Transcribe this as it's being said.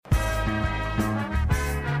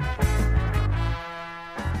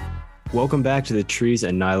Welcome back to the Trees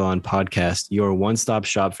and Nylon podcast, your one-stop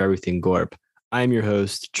shop for everything Gorp. I'm your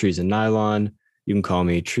host, Trees and Nylon. You can call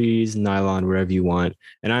me Trees, Nylon, wherever you want.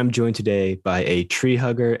 And I'm joined today by a tree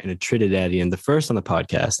hugger and a Trinidadian, the first on the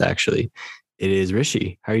podcast, actually. It is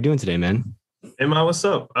Rishi. How are you doing today, man? Hey, man, what's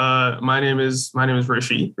up? My name is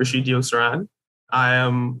Rishi Diosaran. I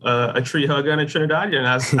am a tree hugger and a Trinidadian,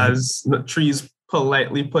 as Trees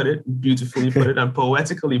politely put it, beautifully put it, and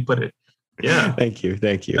poetically put it. Yeah. Thank you.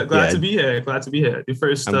 Glad to be here. The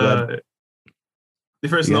first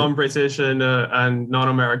non-British and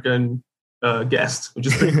non-American guest, which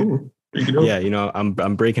is pretty cool. Yeah,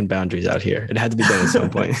 I'm breaking boundaries out here. It had to be done at some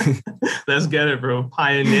point. Let's get it, bro.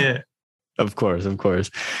 Pioneer. Of course.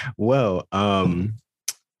 Well, for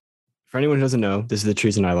anyone who doesn't know, this is the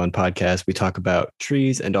Trees and Nylon podcast. We talk about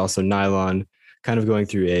trees and also nylon, kind of going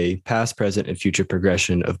through a past, present, and future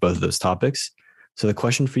progression of both of those topics. So the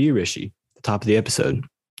question for you, Rishi, top of the episode,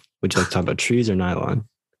 would you like to talk about trees or nylon?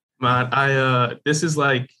 Man, this is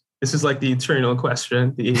like the eternal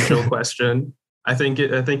question, the age-old question. I think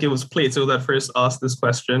it was Plato that first asked this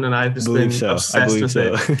question, and I've just been obsessed with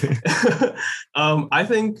it. I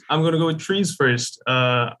think I'm gonna go with trees first.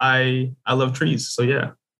 I love trees, so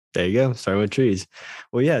yeah. There you go. Starting with trees.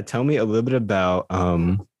 Well, yeah. Tell me a little bit about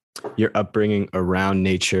your upbringing around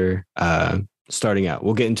nature. Starting out,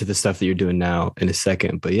 we'll get into the stuff that you're doing now in a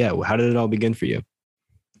second, but yeah, how did it all begin for you?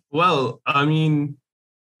 Well, I mean,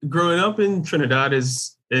 growing up in Trinidad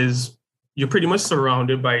is you're pretty much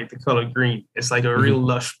surrounded by the color green. It's like a real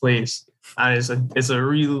lush place, and it's a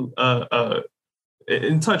real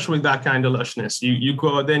in touch with that kind of lushness. You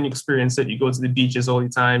go out there and you experience it. You go to the beaches all the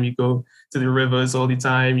time. You go to the rivers all the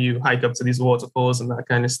time. You hike up to these waterfalls and that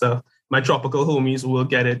kind of stuff. My tropical homies will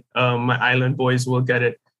get it. My island boys will get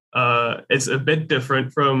it. It's a bit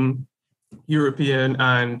different from European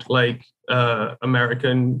and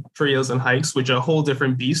American trails and hikes, which are a whole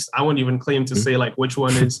different beast. I won't even claim to say which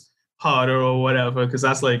one is harder or whatever, because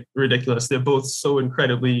that's ridiculous. They're both so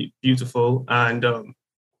incredibly beautiful, and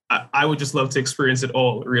I would just love to experience it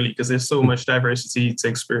all, really, because there's so much diversity to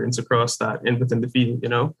experience across that and within the field,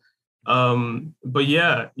 But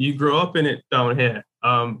yeah, you grow up in it down here.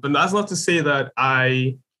 But that's not to say that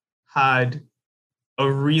I had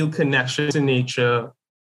a real connection to nature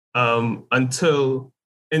until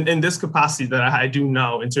in this capacity that I do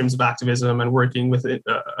now in terms of activism and working with it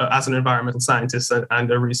as an environmental scientist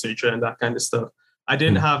and a researcher and that kind of stuff. I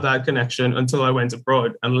didn't have that connection until I went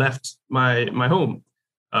abroad and left my home.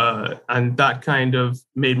 And that kind of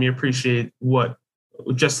made me appreciate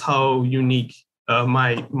just how unique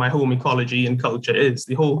my home ecology and culture is.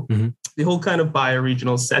 The whole kind of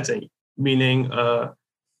bioregional setting, meaning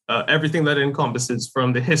everything that encompasses,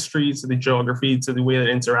 from the history to the geography to the way that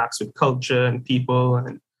it interacts with culture and people,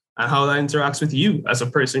 and how that interacts with you as a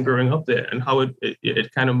person growing up there, and how it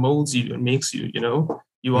kind of molds you and makes you,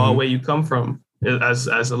 you are where you come from, as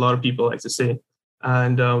a lot of people like to say.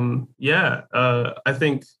 And I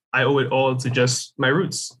think I owe it all to just my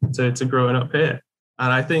roots, to growing up here.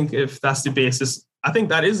 And I think if that's the basis, I think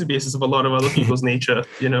that is the basis of a lot of other people's nature,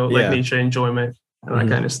 nature enjoyment and that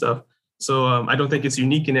kind of stuff. So I don't think it's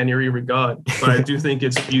unique in any regard, but I do think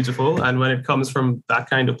it's beautiful. And when it comes from that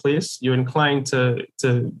kind of place, you're inclined to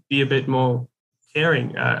be a bit more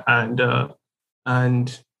caring and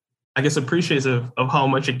I guess appreciative of how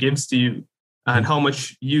much it gives to you and how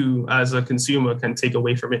much you as a consumer can take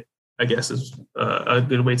away from it, I guess is a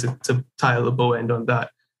good way to tie the bow end on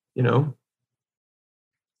that,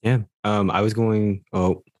 Yeah. I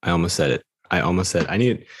almost said it.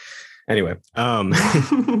 Anyway,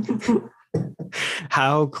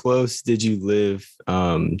 how close did you live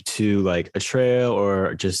to a trail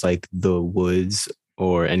or just the woods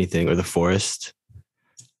or anything, or the forest?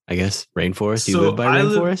 I guess rainforest. Do you live by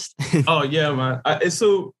rainforest? Oh yeah, man.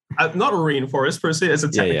 Not a rainforest per se. It's a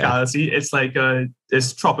technicality. Yeah. It's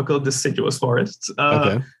it's tropical deciduous forests.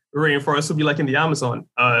 Okay. Rainforest would be in the Amazon.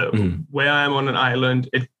 Where I am on an island,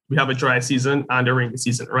 we have a dry season and a rainy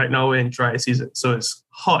season. Right now we're in dry season, so it's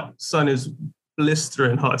hot. Sun is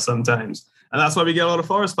blistering hot sometimes, and that's why we get a lot of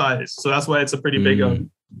forest fires. So that's why it's a pretty big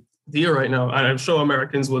deal right now. And I'm sure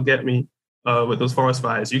Americans will get me with those forest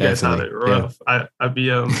fires. You guys have it rough. Yeah. I'd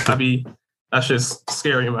be. That's just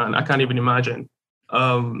scary, man. I can't even imagine.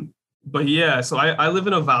 But yeah, so I live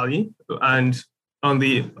in a valley, and on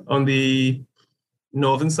the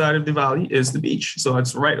northern side of the valley is the beach. So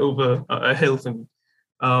it's right over a hill for me.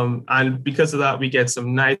 And because of that, we get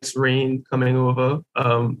some nice rain coming over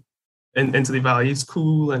into the valley. It's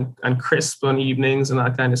cool and crisp on evenings and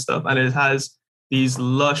that kind of stuff. And it has these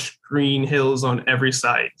lush green hills on every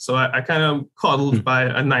side. So I kind of coddled by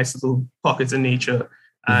a nice little pocket of nature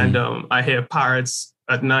and I hear parrots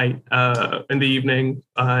at night, in the evening,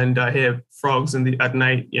 and I hear frogs at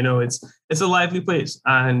night. You know, it's a lively place,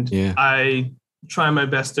 and Yeah. I try my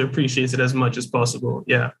best to appreciate it as much as possible.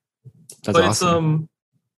 Yeah, That's but awesome.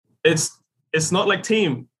 it's not like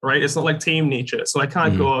tame, right? It's not like tame nature, so I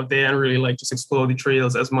can't go out there and really like just explore the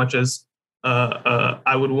trails as much as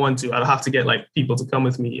I would want to. I'd have to get like people to come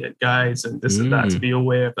with me and guides and this and that to be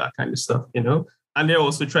aware of that kind of stuff, you know. And they're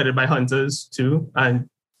also treated by hunters too, and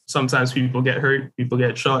sometimes people get hurt, people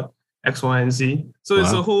get shot, X, Y, and Z. So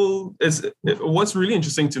it's a whole. What's really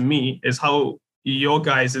interesting to me is how your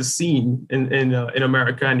guys' scene in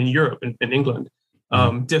America and in Europe and in England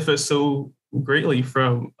differ so greatly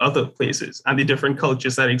from other places and the different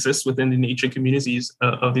cultures that exist within the nature communities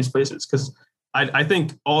of these places. Because I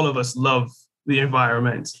think all of us love the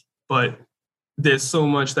environment, but there's so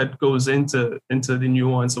much that goes into the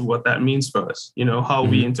nuance of what that means for us. You know, how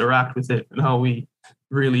we interact with it and how we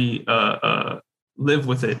really live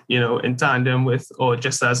with it, you know, in tandem with, or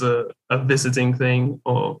just as a visiting thing,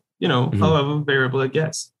 or, you know, however variable it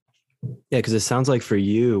gets. Yeah, because it sounds like for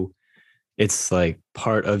you, it's like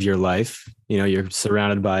part of your life. You know, you're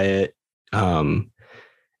surrounded by it.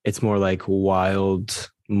 It's more like wild,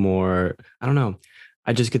 more, I don't know.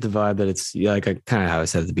 I just get the vibe that it's like kind of how I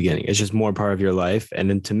said at the beginning. It's just more part of your life. And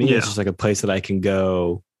then to me, it's just like a place that I can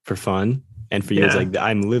go for fun. And for you, it's like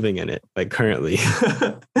I'm living in it, like currently.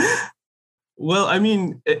 Well, I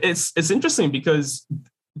mean, it's interesting because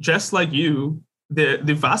just like you, the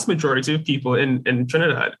vast majority of people in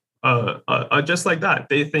Trinidad are just like that.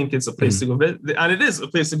 They think it's a place to go visit, and it is a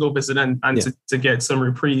place to go visit and to get some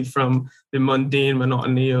reprieve from the mundane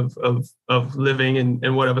monotony of living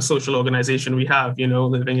in whatever social organization we have, you know,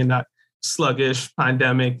 living in that sluggish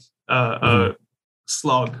pandemic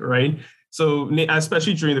slog, right? So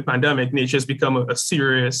especially during the pandemic, nature has become a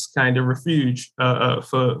serious kind of refuge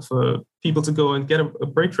for people to go and get a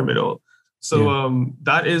break from it all. So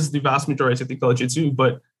that is the vast majority of the culture too.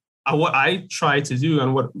 But what I try to do,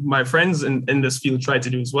 and what my friends in this field try to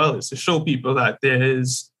do as well, is to show people that there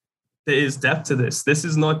is depth to this. This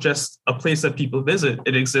is not just a place that people visit.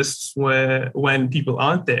 It exists when people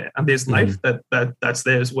aren't there, and there's life that's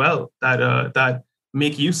there as well. That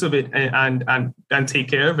make use of it and take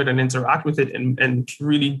care of it and interact with it in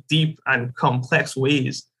really deep and complex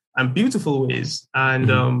ways and beautiful ways.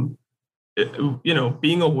 And you know,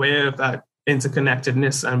 being aware of that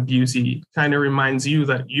interconnectedness and beauty kind of reminds you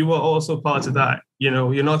that you are also part of that. You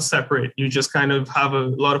know, you're not separate. You just kind of have a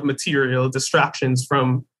lot of material distractions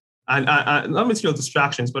from, and not material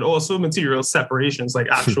distractions, but also material separations, like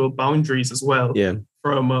actual boundaries as well. Yeah.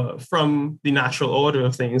 From the natural order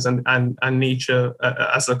of things and nature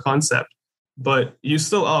as a concept. But you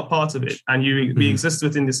still are part of it, and we exist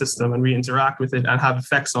within the system, and we interact with it and have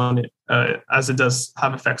effects on it as it does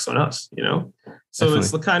have effects on us, you know? So Definitely.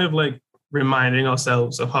 It's the kind of like reminding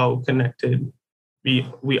ourselves of how connected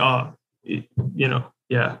we are, you know?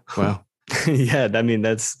 Yeah. Wow. Yeah. I mean,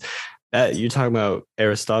 that's you're talking about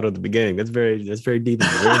Aristotle at the beginning. That's very deep and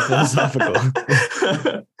very philosophical.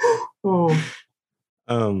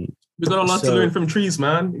 We got a lot to learn from trees,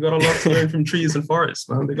 man. We got a lot to learn from trees and forests,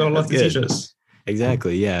 man. They got a lot to teach us.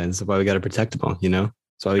 Exactly. Yeah. And that's why we got to protect them all, you know?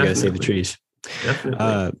 That's why we got to save the trees.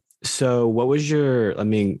 Definitely. So what was I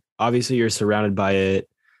mean, obviously you're surrounded by it.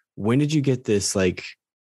 When did you get this like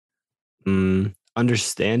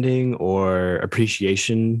understanding or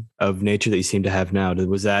appreciation of nature that you seem to have now?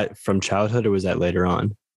 Was that from childhood or was that later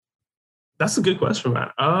on? That's a good question, man.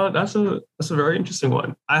 That's a very interesting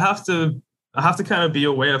one. I have to kind of be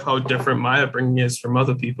aware of how different my upbringing is from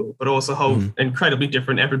other people, but also how incredibly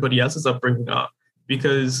different everybody else's upbringing are.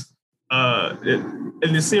 Because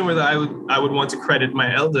in the same way that I would want to credit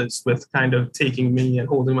my elders with kind of taking me and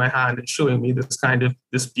holding my hand and showing me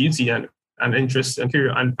this beauty and interest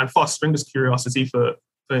and fostering this curiosity for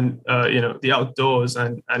you know, the outdoors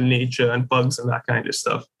and nature and bugs and that kind of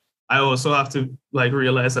stuff. I also have to like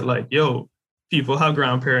realize that like, people have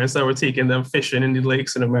grandparents that were taking them fishing in the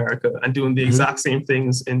lakes in America and doing the exact same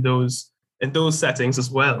things in those settings as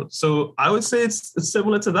well. So I would say it's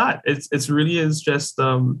similar to that. It's really is just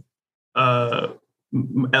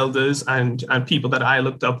elders and people that I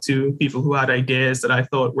looked up to, people who had ideas that I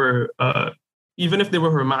thought were even if they were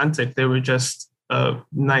romantic, they were just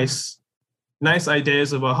nice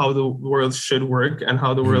ideas about how the world should work and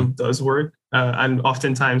how the world does work. And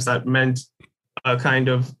oftentimes that meant a kind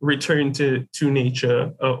of return to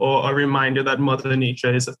nature, or a reminder that Mother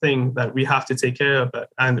Nature is a thing that we have to take care of it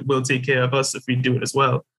and will take care of us if we do it as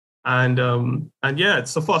well. And yeah,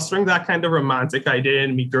 so fostering that kind of romantic idea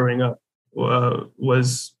in me growing up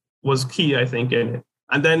was key, I think, in it.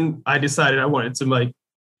 And then I decided I wanted to like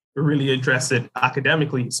really address it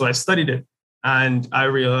academically. So I studied it, and I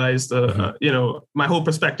realized, my whole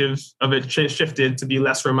perspective of it shifted to be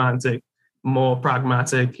less romantic, more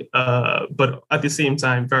pragmatic, but at the same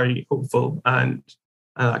time very hopeful and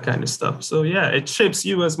that kind of stuff. So yeah, it shapes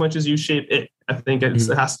you as much as you shape it. I think it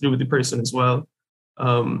has to do with the person as well.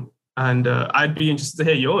 And I'd be interested to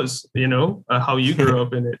hear yours, how you grew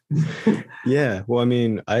up in it. Yeah. Well, I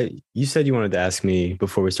mean, you said you wanted to ask me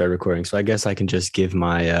before we started recording, so I guess I can just give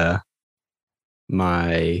my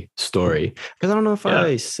my story, because I don't know if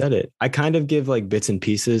I said it. I kind of give like bits and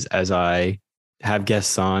pieces as I have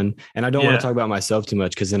guests on, and I don't want to talk about myself too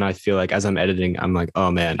much, because then I feel like as I'm editing, I'm like,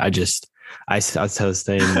 oh man, I tell the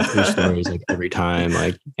same three stories like every time.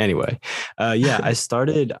 Like, anyway,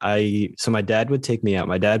 so my dad would take me out.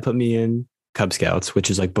 My dad put me in Cub Scouts, which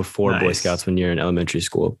is like before Boy Scouts when you're in elementary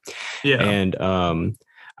school. Yeah. And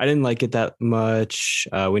I didn't like it that much.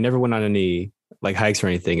 We never went on any like hikes or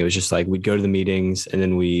anything. It was just like we'd go to the meetings and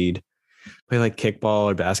then we'd play like kickball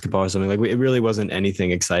or basketball or something. Like it really wasn't anything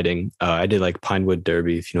exciting. I did like Pinewood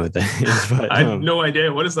Derby, if you know what that is. But, I have no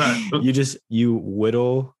idea. What is that? You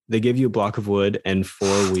whittle. They give you a block of wood and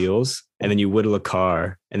 4 wheels, and then you whittle a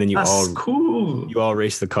car, and then you all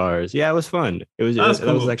race the cars. Yeah, it was fun. That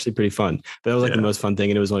was actually pretty fun. But that was like the most fun thing,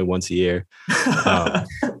 and it was only once a year.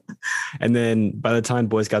 And then by the time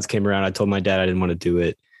Boy Scouts came around, I told my dad I didn't want to do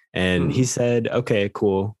it. And he said, okay,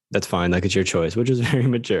 cool. That's fine. Like, it's your choice, which was very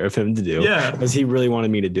mature of him to do. Yeah. Because he really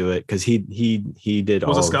wanted me to do it, because he did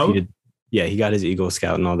was a scout? He got his Eagle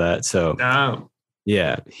Scout and all that. So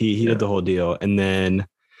he did the whole deal. And then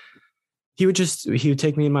he would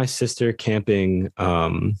take me and my sister camping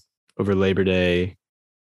over Labor Day.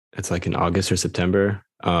 It's like in August or September.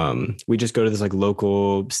 We just go to this like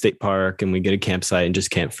local state park, and we get a campsite and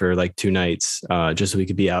just camp for like 2 nights, just so we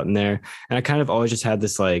could be out in there. And I kind of always just had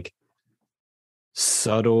this like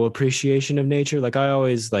subtle appreciation of nature. Like I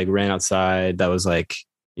always like ran outside. That was like,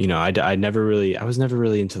 I was never really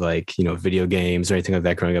into like, video games or anything like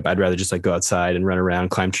that growing up. I'd rather just like go outside and run around,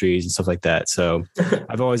 climb trees and stuff like that. So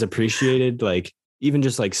I've always appreciated like even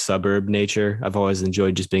just like suburb nature. I've always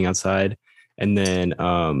enjoyed just being outside. And then,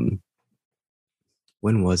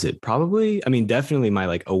 when was it? Probably, definitely my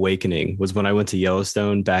like awakening was when I went to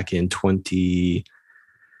Yellowstone back in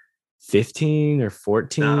 2015 or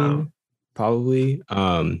 14, probably.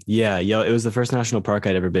 It was the first national park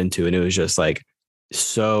I'd ever been to. And it was just like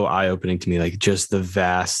so eye-opening to me, like just the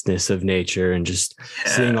vastness of nature and just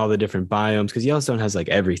seeing all the different biomes. Because Yellowstone has like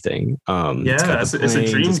everything. It's a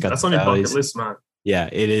dream. That's on your bucket list, man. Yeah,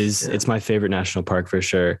 it is. Yeah. It's my favorite national park for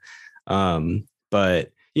sure. But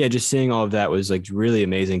yeah, just seeing all of that was like really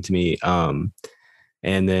amazing to me. And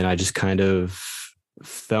then I just kind of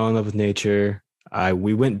fell in love with nature.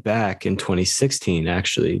 We went back in 2016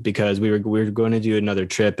 actually, because we were going to do another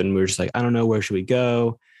trip, and we were just like, I don't know, where should we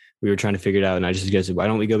go? We were trying to figure it out, and I just suggested, why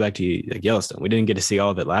don't we go back to like Yellowstone? We didn't get to see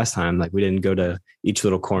all of it last time. Like we didn't go to each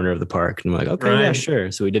little corner of the park, and we're like, okay, yeah, sure.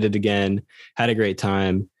 So we did it again, had a great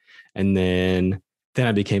time, and then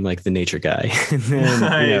I became like the nature guy. And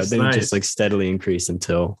then, it just like steadily increased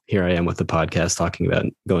until here I am with the podcast talking about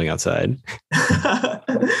going outside.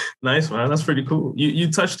 Nice, man. That's pretty cool. You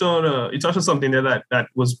touched on something there that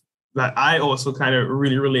I also kind of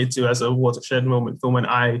really relate to as a watershed moment for when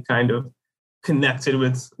I kind of connected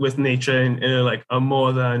with nature in a like a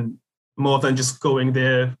more than just going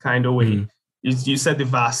there kind of way. Mm-hmm. You said the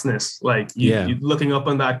vastness, like you looking up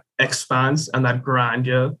on that expanse and that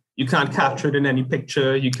grandeur. You can't capture it in any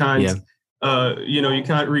picture. You can't, you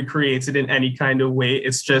can't recreate it in any kind of way.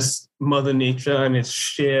 It's just Mother Nature and its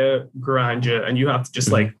sheer grandeur, and you have to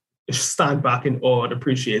just like stand back in awe and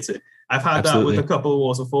appreciate it. I've had that with a couple of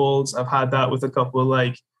waterfalls. I've had that with a couple of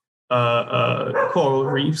like coral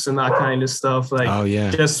reefs and that kind of stuff. Like,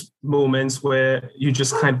 just moments where you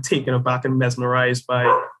just kind of taken aback and mesmerized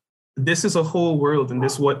by this is a whole world, and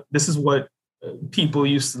this is what people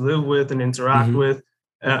used to live with and interact with.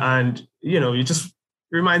 And it just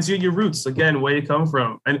reminds you of your roots again, where you come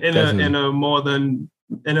from, and in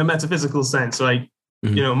a metaphysical sense, like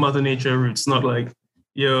Mother Nature roots, not like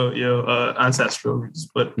your ancestral roots,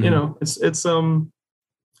 but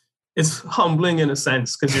it's humbling in a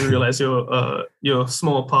sense, because you realize you're a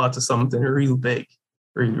small part of something real big,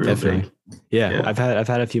 real Definitely. big. Yeah, I've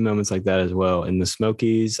had a few moments like that as well. In the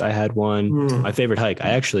Smokies, I had one. My favorite hike. I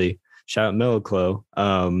actually. Shout out Mellowclo.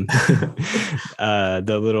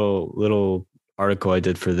 The little article I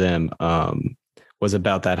did for them was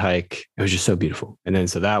about that hike. It was just so beautiful. And then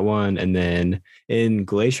so that one, and then in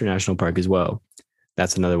Glacier National Park as well.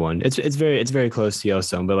 That's another one. It's very close to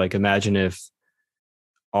Yellowstone, but like imagine if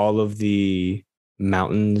all of the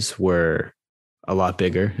mountains were a lot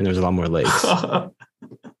bigger and there was a lot more lakes.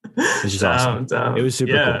 It's just awesome. Damn. It was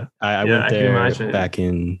super cool. I went there back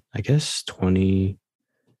in, I guess,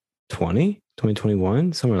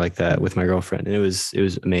 2021, somewhere like that, with my girlfriend, and it was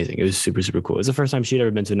amazing. It was super, super cool. It was the first time she'd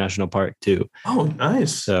ever been to a national park too. Oh,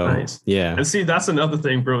 nice. So nice. Yeah. And see, that's another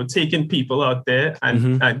thing, bro. Taking people out there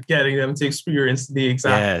and getting them to experience the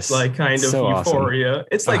exact kind of so euphoria. Awesome.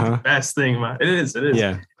 It's like the best thing, man. It is.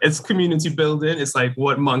 Yeah. It's community building. It's like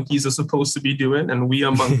what monkeys are supposed to be doing, and we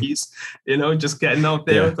are monkeys. Just getting out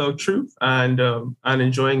there with our truth and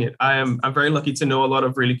enjoying it. I'm very lucky to know a lot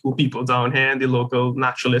of really cool people down here in the local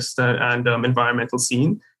naturalist and environmental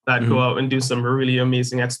scene that go out and do some really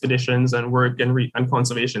amazing expeditions and work and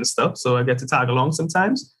conservation stuff. So I get to tag along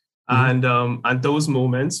sometimes. And those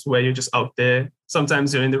moments where you're just out there,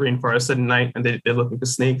 sometimes you're in the rainforest at night and they're looking for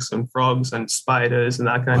snakes and frogs and spiders and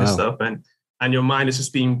that kind of stuff. And your mind is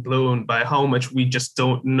just being blown by how much we just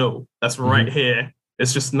don't know. That's right here.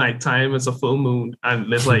 It's just nighttime. It's a full moon.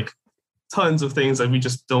 And there's like tons of things that we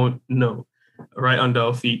just don't know right under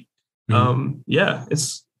our feet.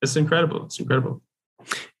 It's incredible. It's incredible.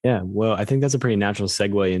 Yeah. Well, I think that's a pretty natural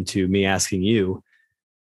segue into me asking you,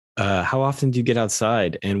 how often do you get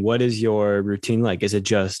outside and what is your routine like? Is it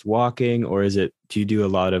just walking or do you do a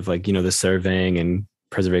lot of like, the surveying and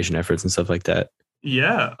preservation efforts and stuff like that?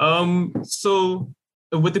 Yeah. So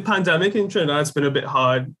with the pandemic in Trinidad, it's been a bit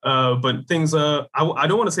hard, but things are, I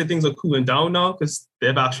don't want to say things are cooling down now because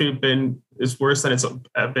they've actually it's worse than it's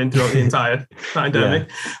been throughout the entire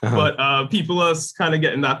pandemic. But people are kind of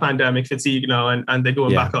getting that pandemic fatigue now and they're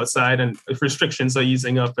going back outside and restrictions are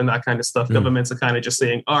easing up and that kind of stuff. Governments are kind of just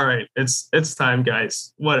saying, all right, it's time,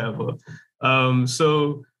 guys, whatever.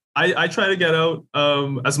 So I try to get out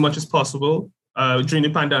as much as possible. During the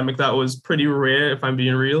pandemic, that was pretty rare, if I'm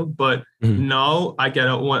being real. But now I get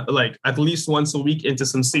out at least once a week into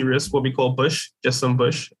some serious, what we call bush, just some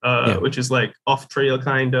bush, which is like off trail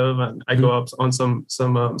kind of. And I go up on some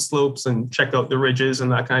slopes and check out the ridges and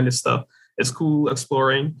that kind of stuff. It's cool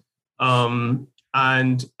exploring.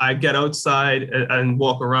 And I get outside and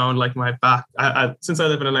walk around like my back. Since I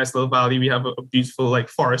live in a nice little valley, we have a beautiful like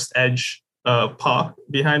forest edge park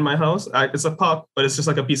behind my house. It's a park, but it's just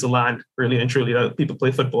like a piece of land, really and truly, that people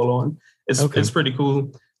play football on. It's pretty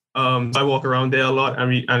cool. I walk around there a lot,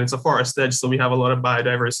 and it's a forest edge, so we have a lot of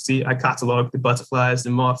biodiversity. I catalog the butterflies, the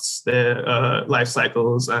moths, their life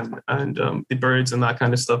cycles, and the birds and that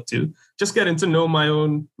kind of stuff too. Just getting to know my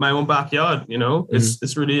own backyard.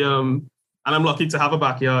 It's really and I'm lucky to have a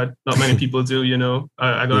backyard. Not many people do.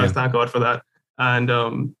 I gotta thank God for that.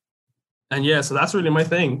 And yeah, so that's really my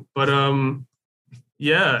thing. But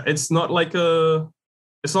it's not like a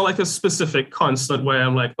specific constant where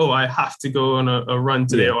I'm like, oh, I have to go on a run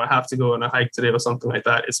today, or I have to go on a hike today, or something like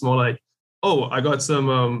that. It's more like, oh, I got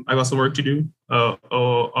some work to do,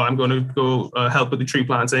 or I'm going to go help with the tree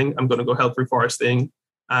planting. I'm going to go help reforesting,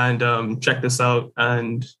 and check this out,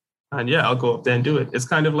 and I'll go up there and do it. It's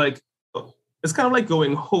kind of like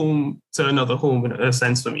going home to another home in a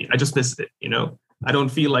sense for me. I just visit it, I don't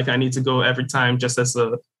feel like I need to go every time just as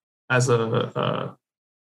a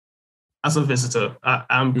visitor.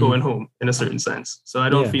 I'm going home in a certain sense. So I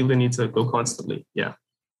don't feel the need to go constantly. Yeah.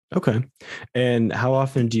 Okay. And how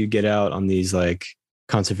often do you get out on these like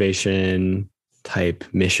conservation type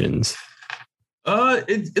missions?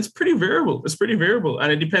 It's pretty variable. It's pretty variable,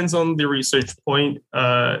 and it depends on the research point,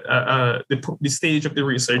 the stage of the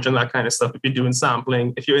research and that kind of stuff. If you're doing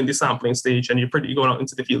sampling, if you're in the sampling stage and you're going out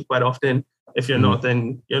into the field quite often. If you're not,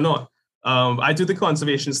 then you're not. I do the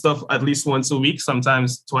conservation stuff at least once a week,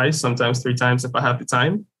 sometimes twice, sometimes 3 times if I have the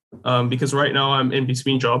time. Because right now I'm in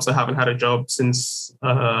between jobs. I haven't had a job since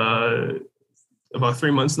about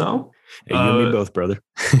 3 months now. Hey, you and me both, brother.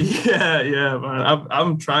 yeah, man.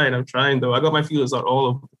 I'm trying though. I got my feelers out all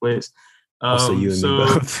over the place. Also, you and me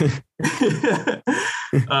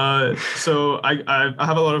both. So I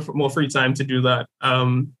have a lot of more free time to do that,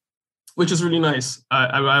 which is really nice.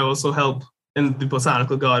 I also help in the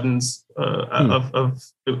botanical gardens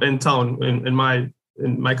in town, in my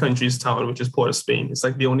country's town, which is Port of Spain. It's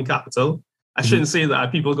like the only capital. I shouldn't say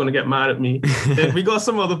that. People are going to get mad at me. We got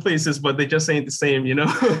some other places, but they just ain't the same,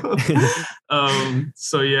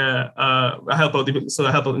 So yeah, I help out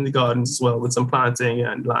in the gardens as well with some planting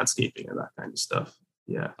and landscaping and that kind of stuff.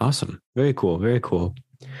 Yeah. Awesome. Very cool. Very cool.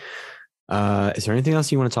 Is there anything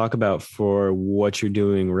else you want to talk about for what you're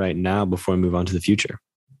doing right now before we move on to the future?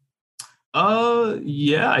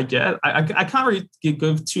 Yeah, I get. I can't really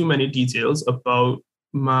give too many details about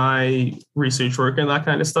my research work and that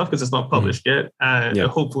kind of stuff because it's not published yet, and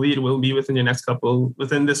hopefully it will be within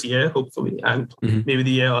this year, hopefully, and maybe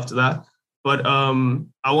the year after that. But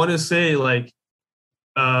I want to say, like,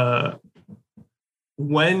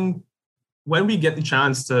 when we get the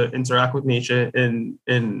chance to interact with nature in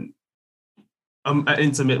an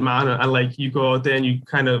intimate manner, and like you go out there and you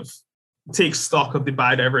kind of take stock of the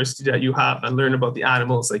biodiversity that you have and learn about the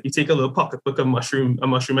animals. Like you take a little pocket book of mushroom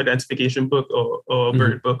identification book or a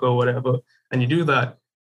bird book or whatever, and you do that,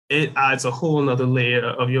 it adds a whole nother layer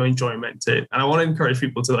of your enjoyment to it. And I want to encourage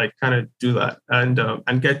people to like kind of do that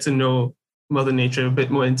and get to know Mother Nature a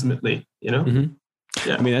bit more intimately, you know? Mm-hmm.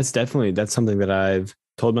 Yeah. I mean, that's something that I've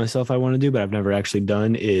told myself I want to do, but I've never actually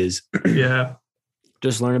done is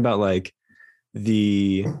just learn about like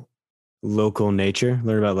the local nature,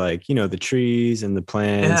 learn about like, you know, the trees and the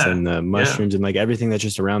plants and the mushrooms and like everything that's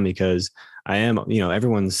just around me. Cause I am, you know,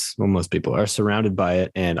 most people are surrounded by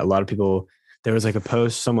it. And a lot of people, there was like a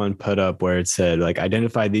post someone put up where it said like,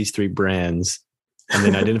 identify these 3 brands and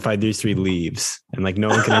then identify these 3 leaves. And like, no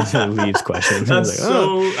one can answer the leaves question.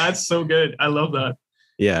 That's so good. I love that.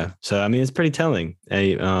 Yeah. So, I mean, it's pretty telling.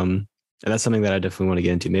 And that's something that I definitely want to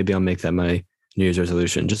get into. Maybe I'll make that my New Year's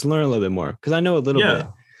resolution, just learn a little bit more. Cause I know a little bit.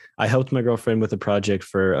 I helped my girlfriend with a project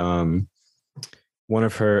for one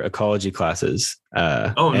of her ecology classes.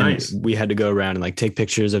 Nice. We had to go around and like take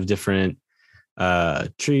pictures of different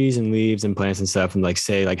trees and leaves and plants and stuff, and like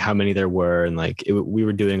say like how many there were, and like we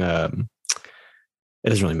were doing it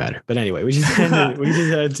doesn't really matter, but anyway, we just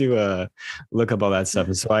had to look up all that stuff,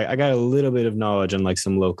 and so I got a little bit of knowledge on like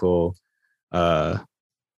some local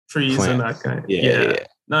trees plant. And that kind. Yeah.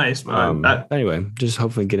 Nice, man. Anyway, just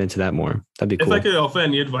hopefully get into that more. That'd be cool. If I could offer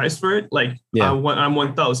any advice for it, like I'm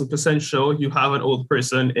 1000% sure you have an old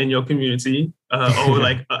person in your community or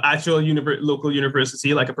like at your local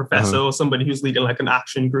university, like a professor or somebody who's leading like an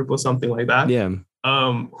action group or something like that. Yeah.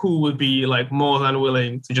 Who would be like more than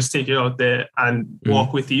willing to just take you out there and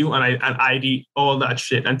walk with you and ID all that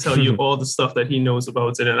shit and tell you all the stuff that he knows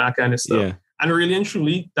about it and that kind of stuff. Yeah. And really and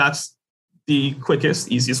truly, that's the quickest,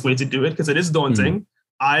 easiest way to do it because it is daunting.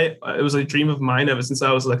 It was a dream of mine ever since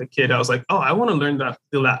I was like a kid. I was like, oh, I want to learn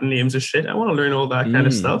the Latin names of shit. I want to learn all that kind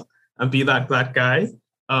of stuff and be that guy.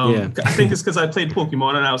 I think it's because I played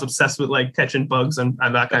Pokemon and I was obsessed with like catching bugs and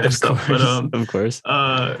that kind of stuff. But of course,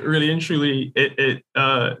 really and truly,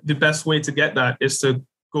 the best way to get that is to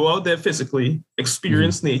go out there physically,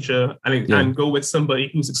 experience nature, and go with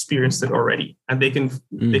somebody who's experienced it already, and they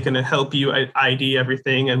can help you ID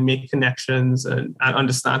everything and make connections and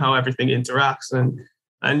understand how everything interacts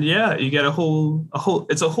and you get a whole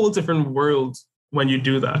it's a whole different world when you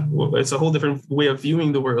do that. It's a whole different way of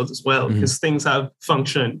viewing the world as well, because things have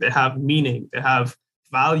function, they have meaning, they have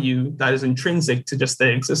value that is intrinsic to just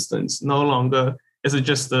their existence. No longer is it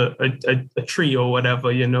just a tree or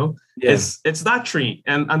whatever, you know? It's that tree.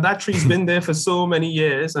 And that tree's been there for so many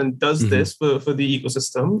years and does this for the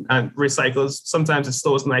ecosystem and recycles. Sometimes it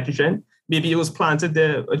stores nitrogen. Maybe it was planted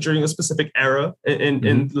there during a specific era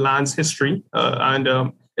in land's history.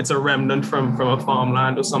 And it's a remnant from a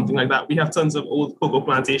farmland or something like that. We have tons of old cocoa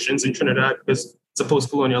plantations in Trinidad because it's a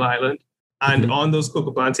post-colonial island. And on those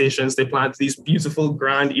cocoa plantations, they plant these beautiful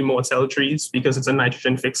grand immortelle trees because it's a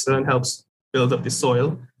nitrogen fixer and helps build up the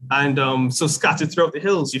soil. And so scattered throughout the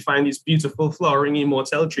hills, you find these beautiful flowering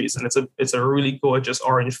immortelle trees. And it's a really gorgeous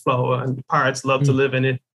orange flower, and the parrots love to live in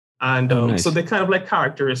it. And so they're kind of like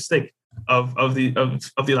characteristic of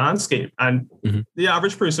the landscape. And the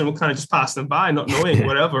average person will kind of just pass them by, not knowing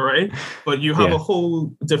whatever, right? But you have a whole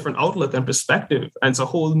different outlook and perspective. And it's a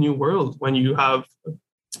whole new world when you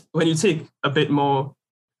take a bit more,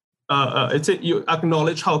 you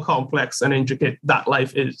acknowledge how complex and intricate that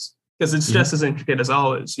life is. Because it's just as intricate as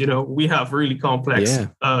ours. You know, we have really complex,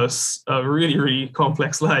 really, really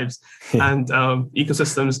complex lives, and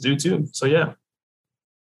ecosystems do too. So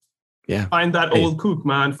find that old kook,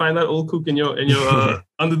 man. Find that old kook in your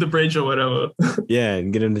under the bridge or whatever.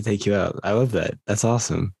 And get him to take you out. I love that. That's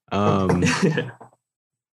awesome.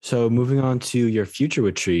 So moving on to your future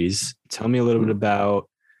with trees, tell me a little bit about,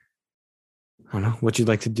 I don't know, what you'd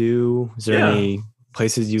like to do. Is there any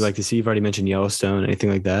places you'd like to see? You've already mentioned Yellowstone, anything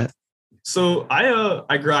like that? So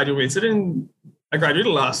I graduated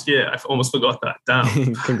last year. I almost forgot that.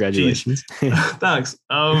 Damn. Congratulations. Thanks.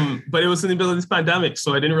 But it was in the middle of this pandemic,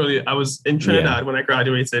 so I was in Trinidad when I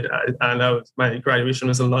graduated, and my graduation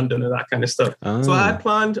was in London and that kind of stuff. So I had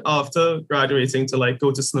planned after graduating to like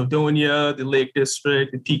go to Snowdonia, the Lake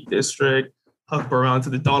District, the Peak District, hop around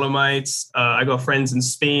to the Dolomites. I got friends in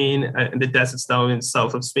Spain, in the deserts down in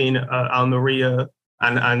south of Spain, Almeria,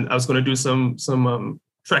 and I was going to do some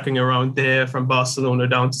trekking around there from Barcelona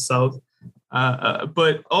down to south.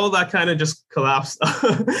 But all that kind of just collapsed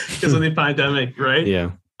because of the pandemic, right?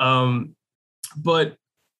 Yeah. But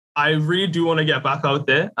I really do want to get back out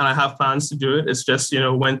there, and I have plans to do it. It's just,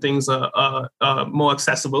 when things are more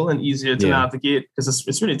accessible and easier to navigate, because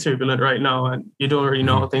it's really turbulent right now, and you don't really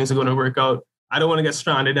know how things are going to work out. I don't want to get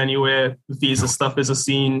stranded anywhere. Visa stuff is a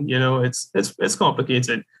scene, it's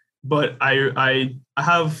complicated. But I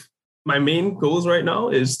have my main goals right now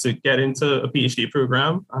is to get into a PhD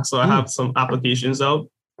program. So I have some applications out.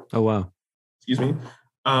 Oh wow! Excuse me.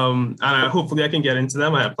 And hopefully I can get into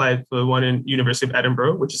them. I applied for one in University of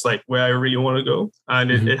Edinburgh, which is like where I really want to go,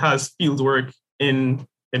 and it has field work in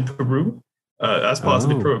Peru as part of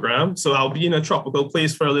the program. So I'll be in a tropical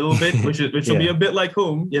place for a little bit, which will be a bit like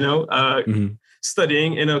home.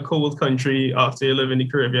 Studying in a cold country after you live in the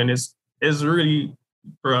Caribbean is really,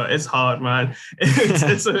 bro, it's hard, man.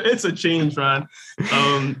 It's a change, man.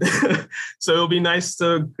 So it'll be nice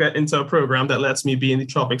to get into a program that lets me be in the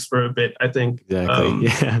tropics for a bit, I think.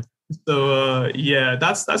 Exactly. So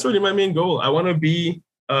that's really my main goal. I want to be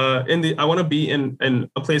in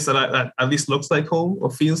a place that at least looks like home or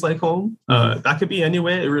feels like home. That could be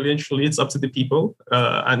anywhere. Really and truly, it's up to the people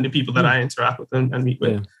and the people that I interact with and meet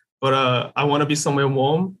with. But I want to be somewhere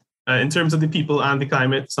warm in terms of the people and the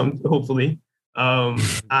climate. Hopefully.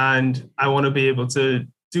 And I want to be able to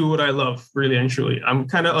do what I love, really and truly. I'm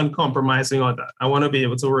kind of uncompromising on that. I want to be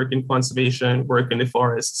able to work in conservation, work in the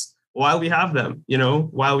forests while we have them,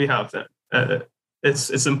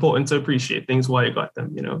 It's important to appreciate things while you got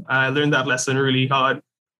them, I learned that lesson really hard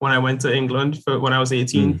when I went to England when I was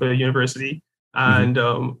 18 for university. And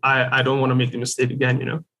I don't want to make the mistake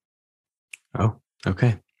again, Oh,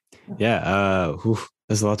 okay. Yeah.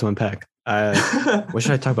 There's a lot to unpack. What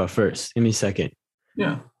should I talk about first? Give me a second.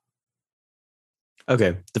 Yeah.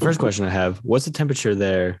 Okay. The first question I have: what's the temperature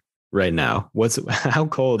there right now? How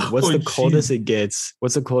cold? What's the coldest it gets?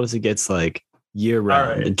 What's the coldest it gets like year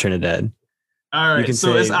round in Trinidad? All right,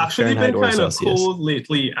 so it's actually been kind of cold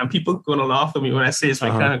lately, and people are going to laugh at me when I say it's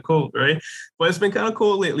been kind of cold, right? But it's been kind of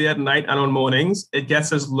cold lately at night and on mornings. It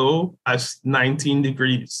gets as low as 19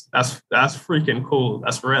 degrees. That's freaking cold.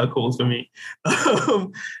 That's real cold for me.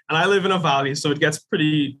 And I live in a valley, so it gets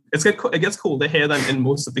colder here than in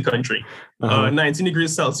most of the country. 19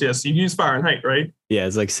 degrees Celsius. You use Fahrenheit, right? Yeah,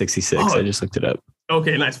 it's like 66. I just looked it up.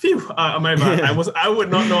 Okay, nice. Phew, my bad. I would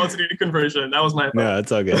not know how to do the conversion. That was my bad. No, it's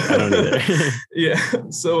all good. I don't either.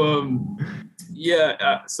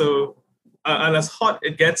 And as hot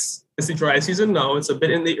it gets, it's the dry season now. It's a bit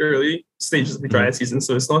in the early stages of the dry season,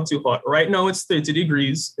 so it's not too hot. Right now it's 30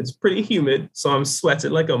 degrees. It's pretty humid, so I'm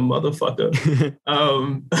sweating like a motherfucker.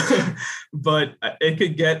 But it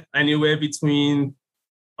could get anywhere between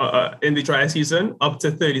in the dry season up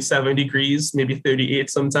to 37 degrees, maybe 38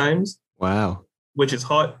 sometimes. Wow. Which is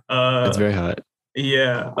hot. It's very hot.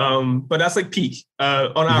 Yeah. But that's like peak.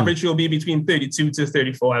 On average, you'll be between 32 to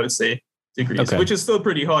 34, I would say, degrees, which is still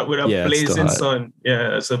pretty hot with a blazing sun.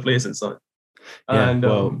 Yeah, it's a blazing sun.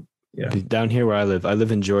 Down here where I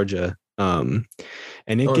live in Georgia. And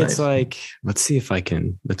it gets like, let's see if I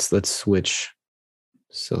can, let's switch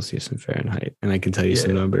Celsius and Fahrenheit, and I can tell you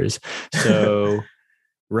some numbers. So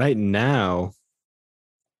right now,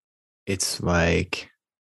 it's like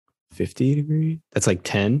 50 degrees. That's like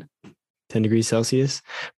 10 degrees Celsius.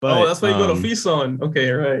 But that's why you got a fleece on. Okay,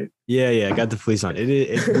 right. Yeah, I got the fleece on.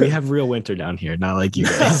 We have real winter down here, not like you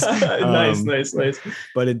guys. Nice.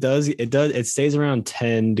 But it stays around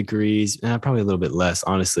 10 degrees, probably a little bit less,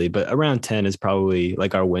 honestly, but around 10 is probably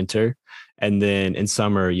like our winter. And then in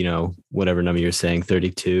summer, whatever number you're saying,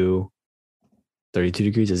 32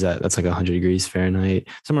 degrees, that's like 100 degrees Fahrenheit,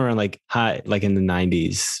 somewhere around like high, like in the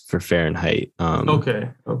 90s for Fahrenheit. Okay,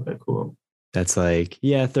 cool. That's like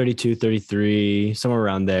 32, 33, somewhere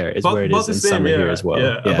around there is where it is in summer here as well.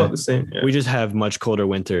 Yeah, about the same. We just have much colder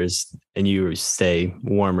winters, and you stay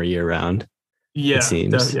warmer year round. Yeah, it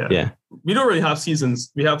seems. Yeah. We don't really have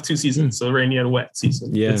seasons. We have two seasons, so rainy and wet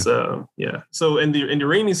season. Yeah. It's So in the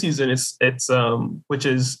rainy season, it's which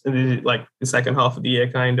is in the second half of the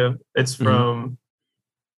year, kind of. It's from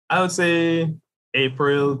I would say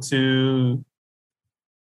April to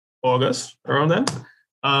August, around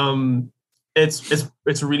then. It's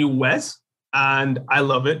really wet, and I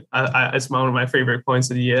love it. It's one of my favorite points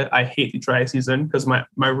of the year. I hate the dry season because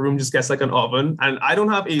my room just gets like an oven, and I don't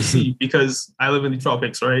have AC because I live in the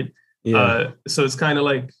tropics, right? Yeah. So it's kind of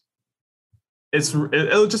like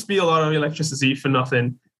it'll just be a lot of electricity for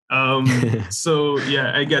nothing. So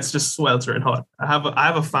yeah, it gets just sweltering hot. I have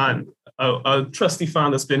a fan, a trusty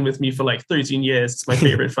fan that's been with me for like 13 years. It's my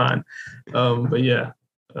favorite fan. But yeah.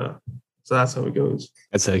 So that's how it goes.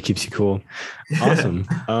 That's how it keeps you cool. Awesome.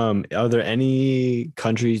 Are there any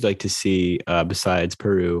countries you'd like to see besides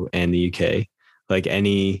Peru and the UK? Like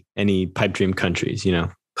any pipe dream countries,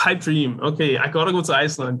 Pipe dream. Okay, I gotta go to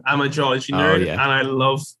Iceland. I'm a geology nerd, yeah. and I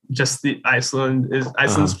love just the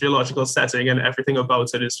Iceland's geological setting, and everything about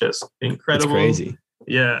it is just incredible. It's crazy.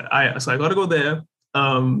 Yeah, I gotta go there.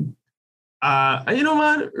 Man,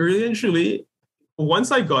 really and truly,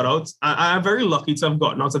 once I got out, I'm very lucky to have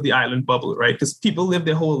gotten out of the island bubble, right? Because people live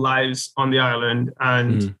their whole lives on the island,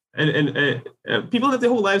 and people live their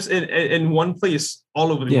whole lives in one place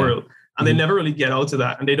all over the world, and they never really get out of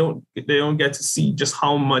that, and they don't get to see just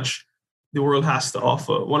how much the world has to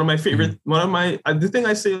offer. The thing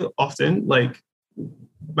I say often, like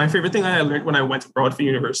my favorite thing I learned when I went abroad for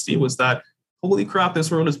university was that, holy crap,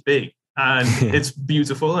 this world is big and it's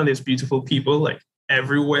beautiful, and there's beautiful people like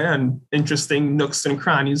everywhere, and interesting nooks and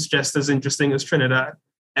crannies just as interesting as Trinidad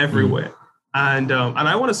everywhere. And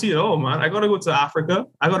I want to see it all, man. I gotta go to Africa.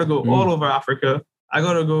 I gotta go all over Africa. I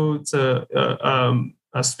gotta go to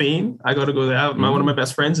Spain. I gotta go there. One of my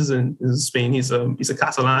best friends is in Spain. He's a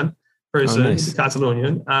Catalan person. Nice. He's a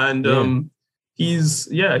Catalonian, and he's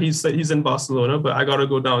in Barcelona. But I gotta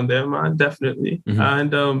go down there, man, definitely.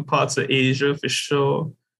 And parts of Asia for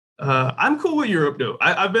sure. I'm cool with Europe though.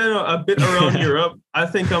 I've been a bit around Europe. I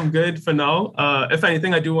think I'm good for now. If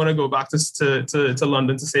anything, I do want to go back to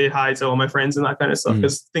London to say hi to all my friends and that kind of stuff,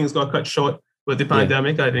 because things got cut short with the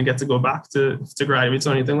pandemic. I didn't get to go back to graduate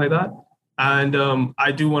or anything like that. And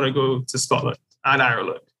I do want to go to Scotland and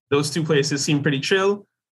Ireland. Those two places seem pretty chill.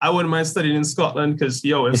 I wouldn't mind studying in Scotland because,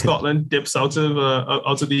 if Scotland dips out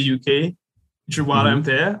of the UK, while I'm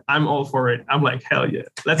there, I'm all for it. I'm like, hell yeah,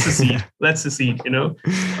 let's secede. Let's secede,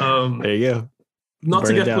 There you go. Not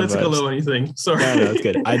to get political or anything. Sorry. No, it's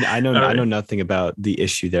good. I know I know nothing about the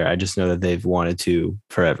issue there. I just know that they've wanted to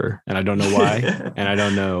forever, and I don't know why, and I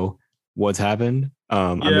don't know what's happened.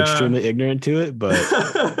 I'm extremely ignorant to it, but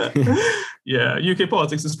yeah, UK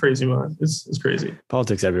politics is crazy, man. It's crazy.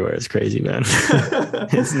 Politics everywhere is crazy, man.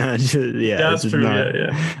 It's not just That's true. Not,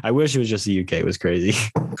 yeah. I wish it was just the UK. It was crazy.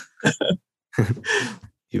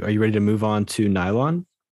 Are you ready to move on to nylon?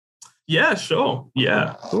 Yeah, sure.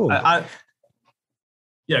 Yeah. Cool. Go ahead.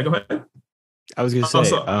 I was going to say,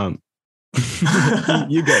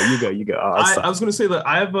 you go. I was going to say that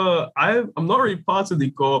I'm not really part of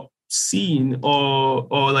the GOP scene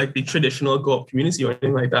or like the traditional GOP community or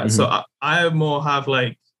anything like that. So I more have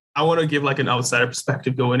like, I want to give like an outsider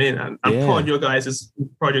perspective going in, and prod your guys'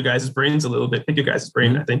 brains a little bit. Pick your guys'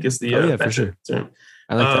 brain, I think is the for sure. term.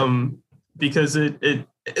 I like that. Because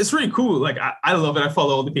it's really cool. Like I love it. I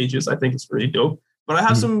follow all the pages. I think it's really dope. But I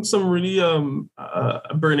have some really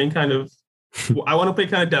burning kind of. I want to play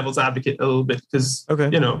kind of devil's advocate a little bit because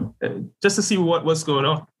just to see what's going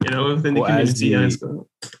on, within the community.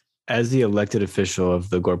 As the elected official of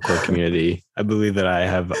the Gorpcore community, I believe that I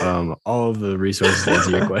have all of the resources to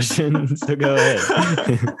answer your question. So go ahead.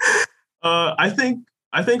 I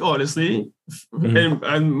think honestly,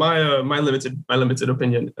 and my limited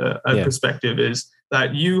opinion and perspective is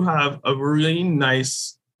that you have a really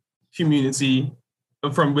nice community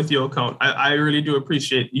with your account. I really do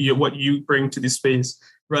appreciate what you bring to the space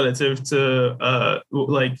relative to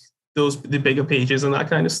like the bigger pages and that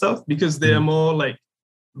kind of stuff, because they're more like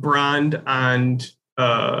brand and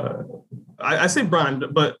I say brand,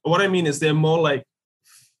 but what I mean is they're more like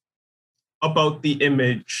about the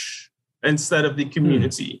image instead of the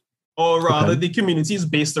community, or rather the community is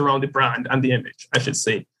based around the brand and the image, I should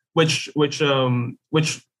say, which kind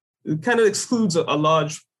of excludes a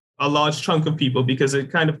large chunk of people, because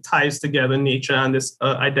it kind of ties together nature and this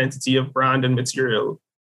identity of brand and material,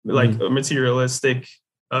 like materialistic,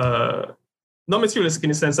 not materialistic in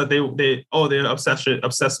the sense that they're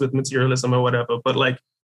obsessed with materialism or whatever, but like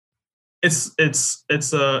it's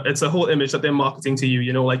a whole image that they're marketing to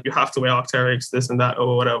you, like you have to wear Arc'teryx, this and that,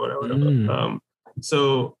 or whatever.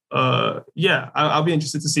 I'll be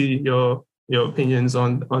interested to see your opinions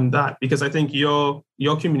on that, because I think your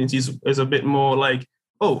community is a bit more like,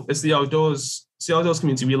 it's the outdoors. It's the outdoors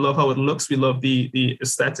community. We love how it looks. We love the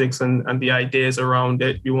aesthetics and the ideas around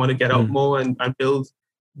it. We want to get out more and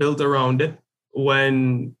build around it.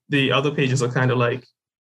 When the other pages are kind of like,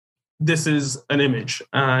 this is an image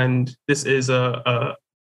and this is a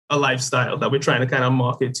lifestyle that we're trying to kind of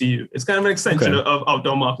market to you. It's kind of an extension of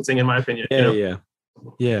outdoor marketing, in my opinion.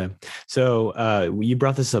 Yeah. So you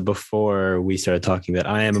brought this up before we started talking that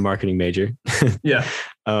I am a marketing major. Yeah.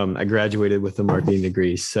 I graduated with a marketing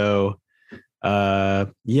degree. So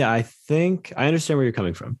I think I understand where you're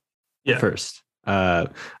coming from. Yeah. First,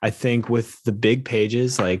 I think with the big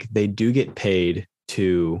pages, like they do get paid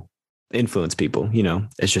to influence people.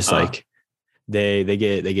 It's just like they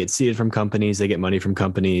get seeded from companies, they get money from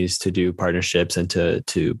companies to do partnerships and to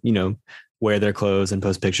wear their clothes and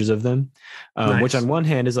post pictures of them, which Nice. on one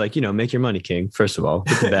hand is like, make your money, king, first of all,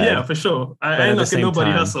 with the bag. Yeah, for sure. But I at ain't the looking same nobody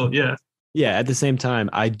time, hustle. Yeah. yeah, at the same time,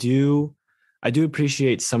 I do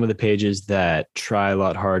appreciate some of the pages that try a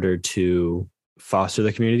lot harder to foster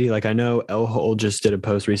the community. Like I know El Hole just did a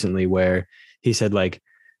post recently where he said like,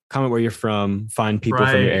 comment where you're from, find people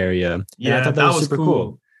from your Right. area. And I Yeah, thought that that was was super cool.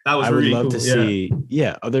 cool. That was I would really love to cool. Yeah. see,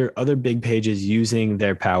 yeah, other big pages using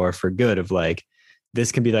their power for good of like,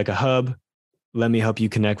 this can be like a hub. Let me help you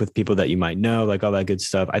connect with people that you might know, like all that good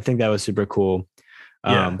stuff. I think that was super cool.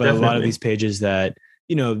 Yeah, But a lot of definitely. these pages that,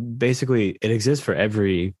 basically it exists for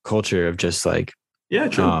every culture of just like Yeah,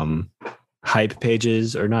 true. um hype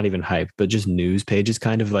pages, or not even hype, but just news pages,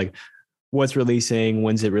 kind of like what's releasing,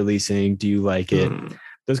 when's it releasing, do you like it? Hmm.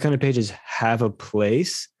 Those kind of pages have a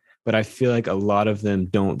place, but I feel like a lot of them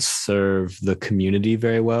don't serve the community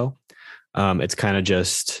very well. It's kind of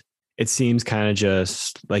just, it seems kind of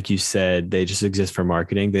just like you said, they just exist for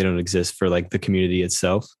marketing. They don't exist for like the community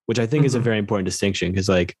itself, which I think is a Hmm. very important distinction because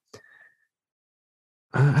like,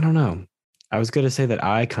 I don't know. I was going to say that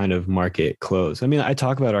I kind of market clothes. I mean, I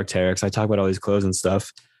talk about Arc'teryx, I talk about all these clothes and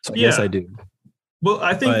stuff. So I guess I Yeah. do. Well,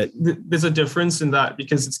 I think But there's a difference in that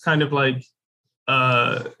because it's kind of like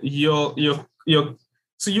you're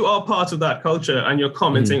so you are part of that culture and you're mhm,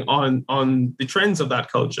 commenting on the trends of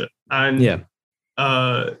that culture. And yeah.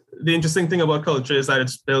 the interesting thing about culture is that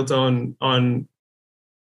it's built on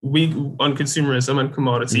we on consumerism and Mhm,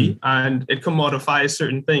 commodity, and it commodifies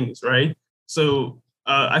certain things, right? So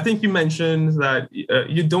I think you mentioned that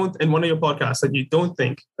you don't in one of your podcasts that you don't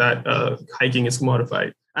think that hiking is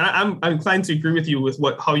commodified, and I'm inclined to agree with you with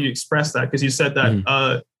how you express that because you said that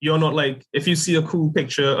mhm. you're not like if you see a cool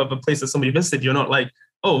picture of a place that somebody visited, you're not like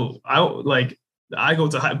I go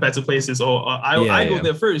to better places or Yeah, I go yeah.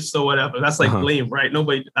 there first or whatever. That's like Uh-huh. lame, right?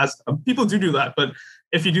 Nobody that's people do that, but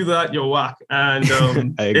if you do that, you're whack. And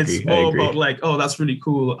I it's agree. I more about agree. like, oh, that's really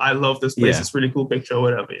cool. I love this place. Yeah. It's really cool picture or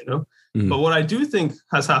whatever, you know. But Mhm, what I do think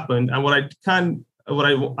has happened, and what I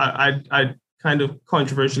kind of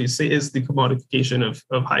controversially say is the commodification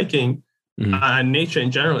of hiking mhm, and nature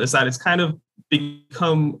in general, is that it's kind of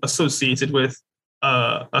become associated with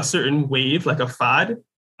a certain wave, like a fad,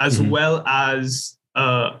 as mhm, well as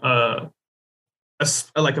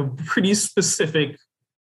like a pretty specific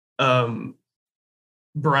um,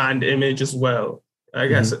 brand image as well.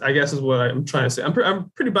 mhm. I guess is what I'm trying to say. I'm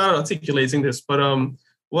pretty bad at articulating this, but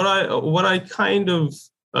what I kind of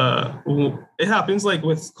it happens like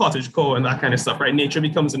with cottagecore and that kind of stuff, right? Nature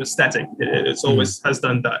becomes an aesthetic. It's Mhm. always has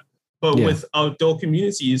done that. But Yeah. with outdoor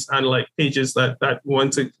communities and like pages that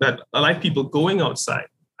want to that like people going outside,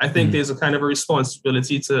 I think Mhm. there's a kind of a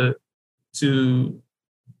responsibility to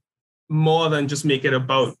more than just make it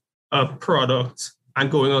about a product and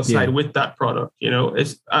going outside Yeah. with that product. You know,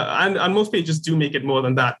 it's and most pages do make it more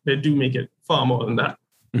than that. They do make it far more than that.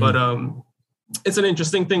 But Mhm. it's an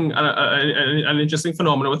interesting thing, an interesting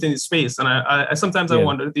phenomenon within the space, and I sometimes I Yeah.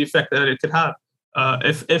 wonder the effect that it could have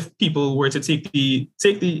if people were to take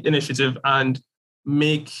the initiative and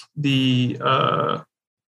make the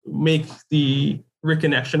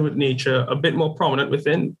reconnection with nature a bit more prominent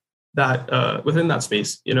within that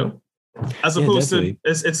space. You know, as Yeah, opposed to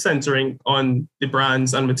definitely. it's centering on the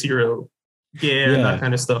brands and material gear and that Yeah.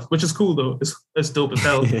 kind of stuff, which is cool though. It's dope as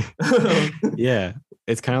hell. Yeah.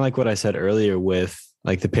 It's kind of like what I said earlier with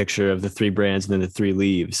like the picture of the three brands and then the three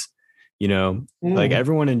leaves. Like Mm.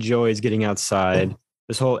 everyone enjoys getting outside.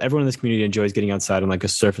 Everyone in this community enjoys getting outside on like a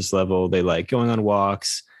surface level. They like going on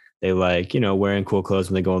walks. They like, wearing cool clothes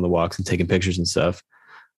when they go on the walks and taking pictures and stuff.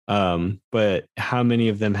 But how many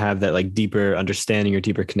of them have that like deeper understanding or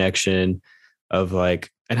deeper connection of like,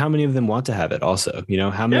 and how many of them want to have it also,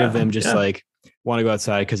 how many of Yeah, them just yeah, like want to go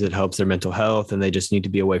outside because it helps their mental health and they just need to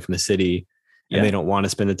be away from the city and they yeah, don't want to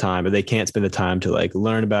spend the time, or they can't spend the time to like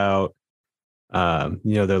learn about,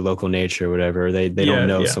 their local nature or whatever. They don't yeah,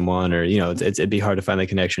 know yeah. someone, or, it'd be hard to find the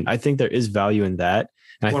connection. I think there is value in that.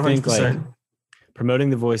 And I One hundred think like percent.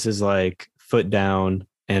 promoting the voices like Foot Down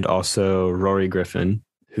and also Rory Griffin,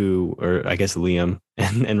 who, or I guess Liam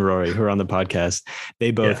and Rory, who are on the podcast,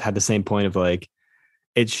 they both Yeah, had the same point of like,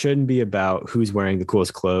 it shouldn't be about who's wearing the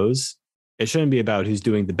coolest clothes. It shouldn't be about who's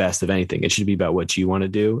doing the best of anything. It should be about what you want to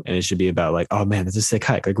do. And it should be about like, oh man, that's a sick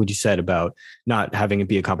hike. Like what you said about not having it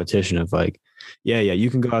be a competition of like, yeah, you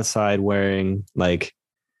can go outside wearing like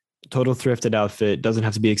total thrifted outfit. Doesn't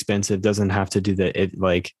have to be expensive. Doesn't have to do that. It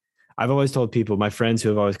like I've always told people, my friends who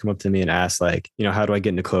have always come up to me and asked like, how do I get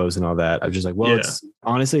into clothes and all that? I'm just like, well, yeah, it's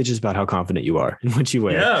honestly, it's just about how confident you are in what you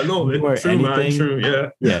wear. yeah. No, You can wear true, man. anything. True. Yeah,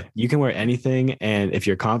 Yeah, you can wear anything. And if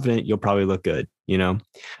you're confident, you'll probably look good, that's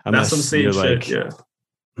some unless you're sage shit. like, Yeah,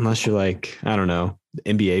 unless you're like, I don't know,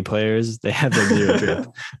 NBA players, they have like zero drip.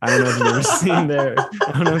 I don't know if you've ever seen their,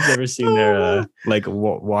 I don't know if you've ever seen their like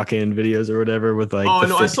walk-in videos or whatever with like. Oh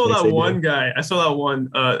no, I saw that one guy. I saw that one.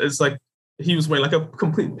 It's like he was wearing like a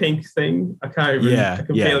complete pink thing. I can't even. I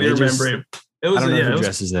can barely remember it. It was. I don't know who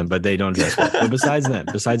dresses them, but they don't dress well. But besides them,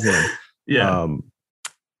 yeah.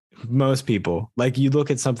 Most people, like you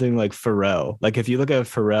look at something like Pharrell. Like if you look at a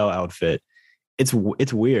Pharrell outfit, it's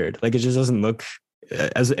weird. Like it just doesn't look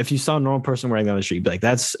as if you saw a normal person wearing that on the street, you'd be like,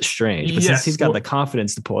 that's strange. But since he's got the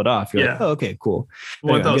confidence to pull it off, you're like, oh, okay, cool.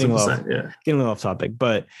 1000%. Getting a little off topic,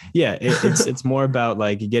 but yeah, it's more about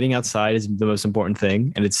like getting outside is the most important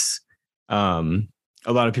thing, and it's a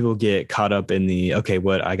lot of people get caught up in the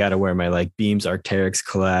what I got to wear my like Beams Arc'teryx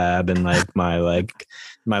collab and like my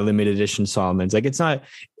limited edition Salomons. Like it's not.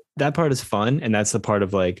 That part is fun, and that's the part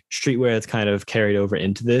of like streetwear that's kind of carried over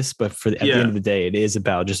into this. But at the end of the day, it is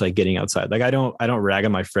about just like getting outside. Like I don't rag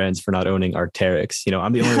on my friends for not owning Arc'teryx. You know,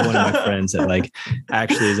 I'm the only one of my friends that like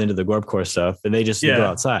actually is into the Gorpcore stuff, and they just go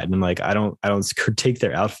outside. And I'm like, I don't critique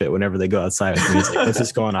their outfit whenever they go outside with me. It's like, let's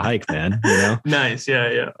just go on a hike, man. You know? Nice,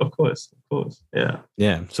 yeah, of course,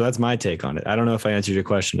 yeah. So that's my take on it. I don't know if I answered your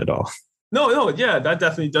question at all. No, yeah, that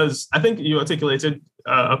definitely does. I think you articulated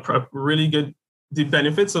a really good. The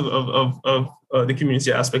benefits of the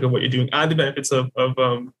community aspect of what you're doing, and the benefits of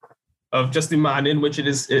just the manner in which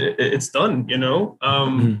it's done. You know,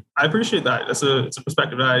 I appreciate that. It's a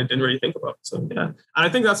perspective that I didn't really think about. So yeah, and I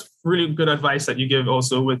think that's really good advice that you give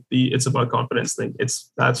also with the "it's about confidence" thing.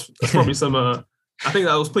 That's probably some. I think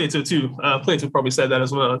that was Plato too. Plato probably said that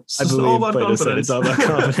as well. I believe all about Plato said it's all about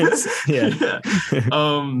confidence. Yeah.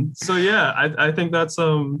 So yeah, I think that's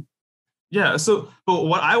yeah. So, but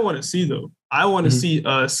what I want to see though. I want to see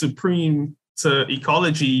a Supreme to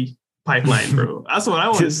ecology pipeline, bro. That's what I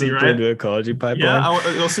want to see, right? Supreme to ecology pipeline.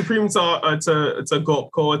 Yeah, Supreme to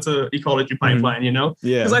Gorpcore to ecology pipeline. You know,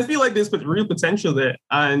 because I feel like there's real potential there,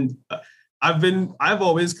 and I've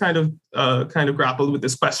always kind of grappled with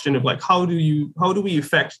this question of like how do we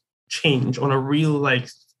affect change on a real like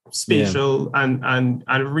spatial and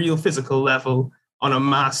real physical level on a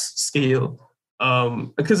mass scale,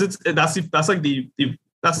 because that's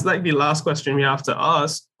like the last question we have to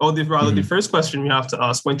ask, or the first question we have to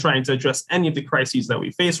ask when trying to address any of the crises that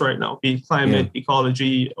we face right now, be it climate,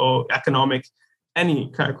 ecology, or economic,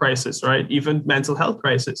 any kind of crisis, right? Even mental health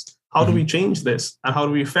crisis. How do we change this? And how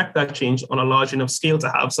do we affect that change on a large enough scale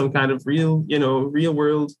to have some kind of real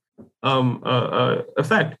world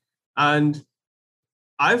effect? And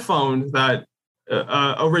I found that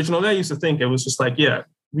originally I used to think it was just like,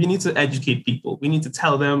 we need to educate people. We need to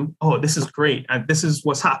tell them, oh, this is great, and this is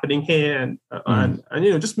what's happening here, and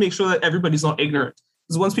just make sure that everybody's not ignorant.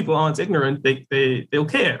 Because once people aren't ignorant, they'll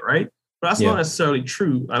care, right? But that's not necessarily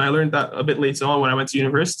true. And I learned that a bit later on when I went to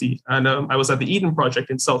university, and I was at the Eden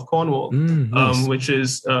Project in South Cornwall, nice. Which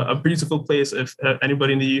is a beautiful place. If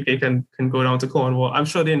anybody in the UK can go down to Cornwall, I'm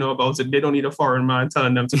sure they know about it. They don't need a foreign man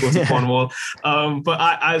telling them to go to Cornwall. But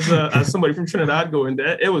as somebody from Trinidad going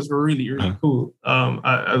there, it was really, really cool.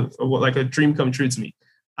 Like a dream come true to me.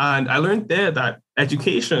 And I learned there that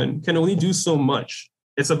education can only do so much.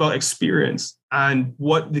 It's about experience. And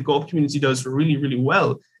what the golf community does really, really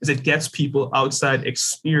well is it gets people outside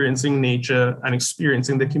experiencing nature and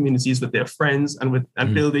experiencing the communities with their friends and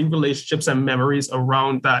building relationships and memories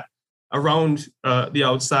around the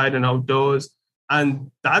outside and outdoors.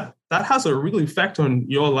 And that has a real effect on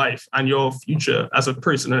your life and your future as a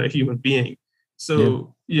person and a human being.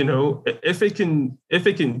 So, if it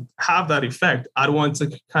can have that effect, I'd want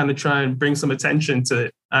to kind of try and bring some attention to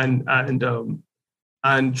it and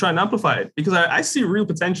try and amplify it, because I see real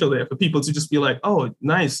potential there for people to just be like, oh,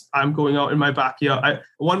 nice, I'm going out in my backyard.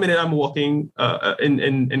 1 minute I'm walking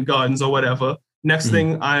in gardens or whatever. Next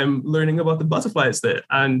thing I'm learning about the butterflies there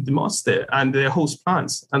and the moths there and their host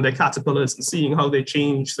plants and their caterpillars and seeing how they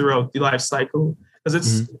change throughout the life cycle.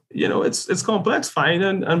 Because it's complex, fine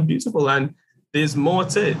and beautiful, and there's more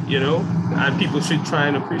to it, and people should try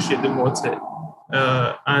and appreciate the more to it.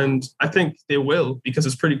 And I think they will, because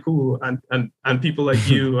it's pretty cool, and people like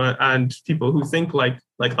you and people who think like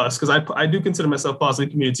us, because I do consider myself part of the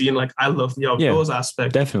community, and like I love the outdoors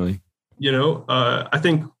aspect. Definitely. I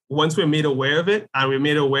think once we're made aware of it, and we're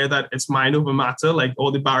made aware that it's mind over matter, like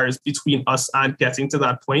all the barriers between us and getting to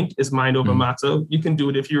that point is mind over matter. You can do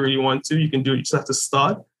it if you really want to. You can do it. You just have to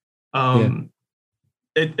start. A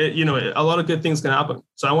lot of good things can happen.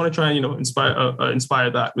 So I want to try and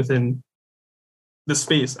inspire that within the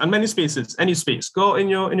space, and many spaces, any space. Go in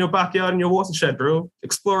your backyard, in your watershed, bro.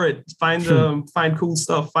 Explore it. Find cool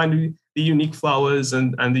stuff. Find the unique flowers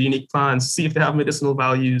and the unique plants. See if they have medicinal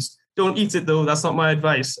values. Don't eat it though. That's not my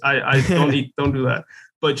advice. I don't do that.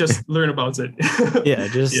 But just learn about it. Yeah,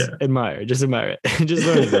 just admire it. Just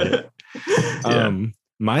learn about it.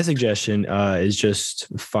 My suggestion is just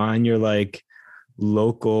find your like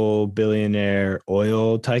local billionaire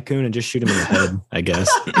oil tycoon and just shoot him in the head, I guess.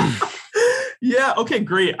 Yeah. Okay.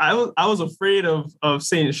 Great. I was afraid of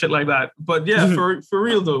saying shit like that, but yeah, for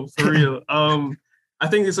real though, for real. I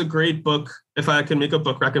think it's a great book. If I can make a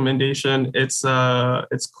book recommendation, it's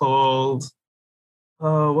called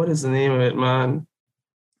what is the name of it, man?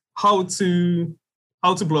 How to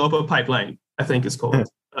Blow Up a Pipeline, I think it's called.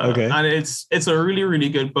 Okay. And it's a really, really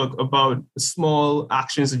good book about small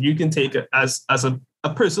actions that you can take as a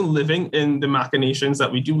person living in the machinations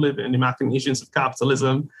that we do live in, the machinations of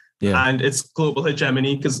capitalism and its global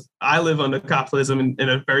hegemony, because I live under capitalism in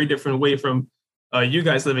a very different way from you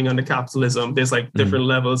guys living under capitalism. There's like different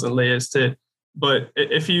levels and layers to it. But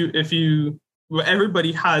if you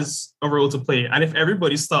everybody has a role to play. And if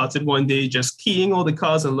everybody started one day just keying all the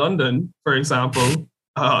cars in London, for example,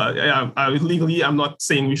 legally, I'm not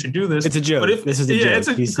saying we should do this. It's a joke. But this is a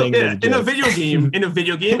joke. In a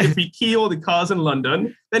video game, if we key all the cars in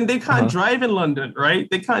London, then they can't drive in London, right?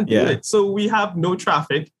 They can't do it. So we have no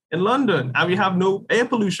traffic in London and we have no air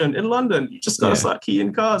pollution in London. You just gotta start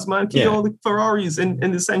keying cars, man. Key all the Ferraris in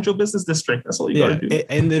the central business district. That's all you gotta do.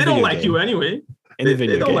 They don't like you anyway. They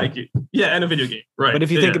don't like you. Yeah, in a video game, right? But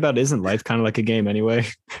if you think about it, isn't life kind of like a game anyway?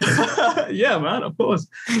 Yeah, man, of course.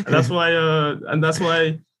 And that's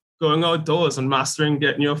why going outdoors and mastering,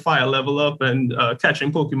 getting your fire level up and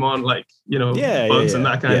catching Pokemon like bugs and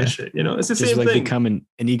that kind of shit. It's the same thing. Becoming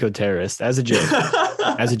an eco-terrorist as a joke.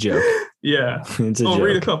 Yeah. It's a joke.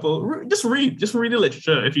 Read a couple. Just read the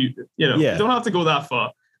literature. If you you don't have to go that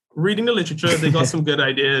far. Reading the literature, they got some good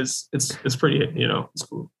ideas. It's pretty, it's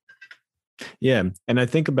cool. Yeah. And I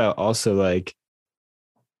think about also like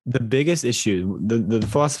the biggest issue, the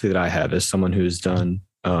philosophy that I have as someone who's done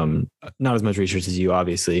not as much research as you,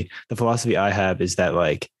 obviously. The philosophy I have is that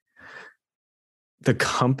like the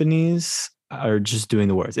companies are just doing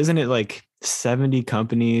the worst. Isn't it like 70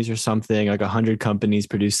 companies or something? Like 100 companies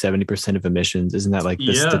produce 70% of emissions. Isn't that like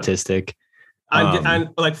the statistic? And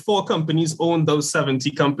like 4 companies own those 70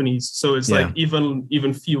 companies. So it's like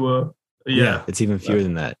even fewer. Yeah, it's even fewer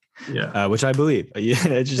than that. Yeah, which I believe.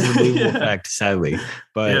 It's just a believable fact, sadly.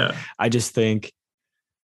 But I just think,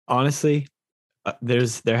 honestly,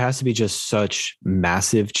 there has to be just such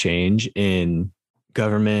massive change in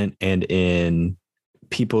government and in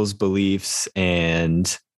people's beliefs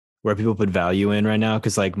and where people put value in right now.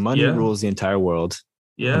 Because like money rules the entire world.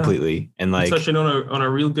 Completely. And like you're touching on a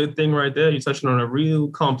real good thing right there. You're touching on a real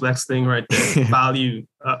complex thing right there. Value.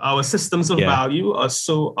 Our systems of value are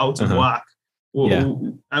so out of whack.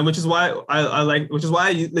 And which is why I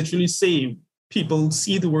literally say people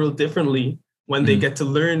see the world differently when they get to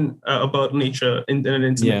learn about nature in an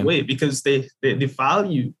intimate way, because the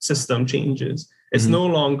value system changes. It's no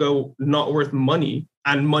longer not worth money,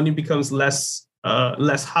 and money becomes less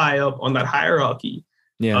high up on that hierarchy.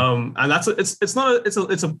 And that's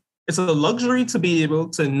it's a luxury to be able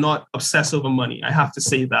to not obsess over money. I have to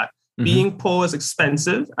say that being poor is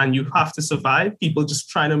expensive, and you have to survive. People just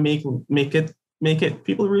trying to make it.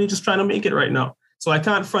 People are really just trying to make it right now. So I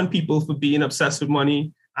can't front people for being obsessed with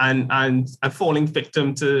money and falling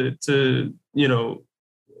victim to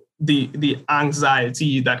the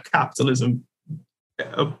anxiety that capitalism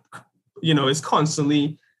is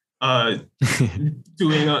constantly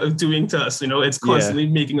doing to us. It's constantly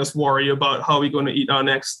making us worry about how we're going to eat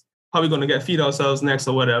how we're going to feed ourselves next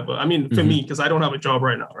or whatever. I mean, for me, because I don't have a job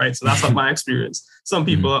right now, right? So that's not my experience. Some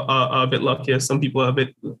people are a bit luckier. Some people are a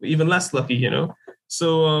bit even less lucky,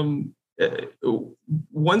 So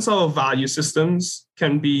once our value systems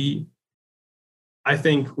can be, I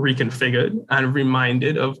think, reconfigured and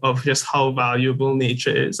reminded of just how valuable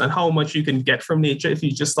nature is and how much you can get from nature if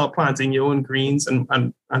you just start planting your own greens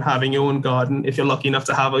and having your own garden, if you're lucky enough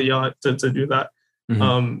to have a yard to do that.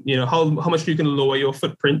 How much you can lower your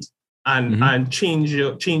footprint and change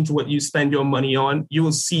what you spend your money on. You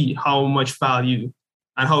will see how much value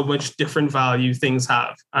and how much different value things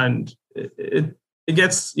have. And it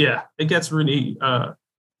gets really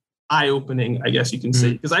eye-opening, I guess you can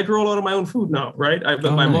say, because I grow a lot of my own food now, right?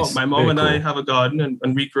 My mom and I have a garden,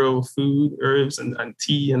 and we grow food, herbs, and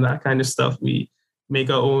tea and that kind of stuff. We make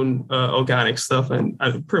our own organic stuff and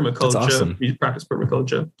permaculture. That's awesome. We practice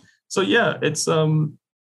permaculture. So yeah, it's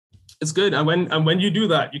good. And when you do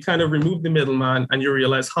that, you kind of remove the middleman and you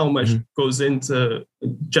realize how much goes into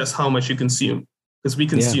just how much you consume, because we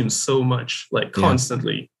consume so much, like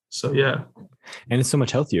constantly. So yeah. And it's so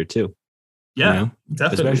much healthier too. Yeah, you know,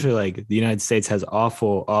 definitely. especially like the United States has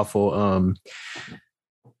awful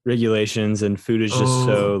regulations, and food is just Oh,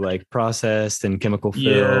 so like processed and chemical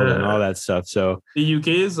filled and all yeah. that stuff. So The UK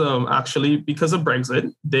is actually, because of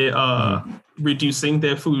Brexit, they are mhm. reducing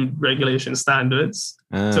their food regulation standards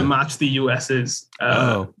to uh, match the US's,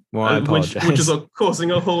 oh, well, I which is apologize.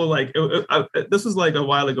 causing a whole like this was like a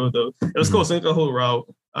while ago though. It was Mhm. causing a whole row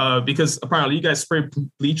because apparently you guys spray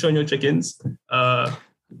bleach on your chickens.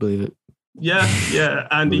 Believe it. Yeah,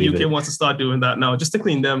 and the Believe UK it. wants to start doing that now just to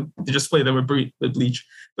clean them. To just spray them with bleach.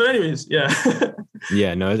 But anyways, yeah,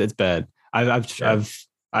 Yeah, no, it's bad. I've I've yeah, I've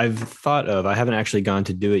I've thought of. I haven't actually gone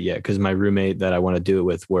to do it yet because my roommate that I want to do it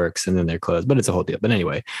with works, and then they're closed. But it's a whole deal. But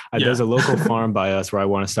anyway, there's yeah. a local farm by us where I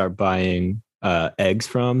want to start buying eggs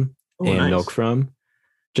from Oh, and milk nice. from.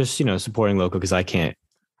 Just supporting local because I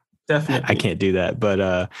Definitely. can't do that. But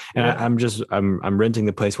and Yeah. I'm renting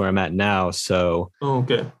the place where I'm at now, so Oh,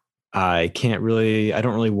 okay. I don't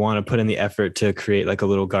really want to put in the effort to create like a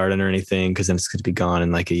little garden or anything because then it's going to be gone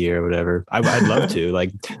in like a year or whatever. I'd love to.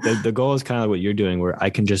 Like the goal is kind of like what you're doing, where I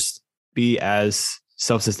can just be as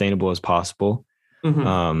self-sustainable as possible.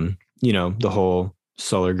 Hmm. The whole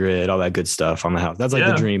solar grid, all that good stuff on the house. That's like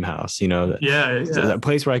the Yeah. dream house, Yeah. Yeah. that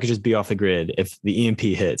place where I could just be off the grid. If the EMP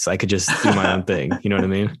hits, I could just do my own thing. You know what I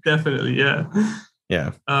mean? Definitely. Yeah.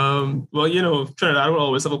 Yeah. Well, Trinidad will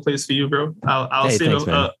always have a place for you, bro. I'll Hey, save thanks,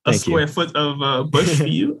 man. a Thank you. square foot of bush for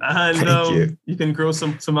you, and Thank you. you can grow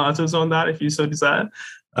some tomatoes on that if you so desire.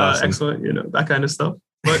 Awesome. Excellent, that kind of stuff.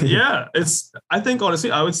 But yeah, I think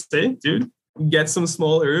honestly, I would say, dude, get some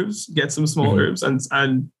small herbs, Mhm.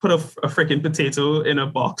 and put a freaking potato in a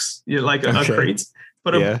box, like a Okay. crate.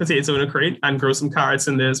 Put a Yeah. potato in a crate and grow some carrots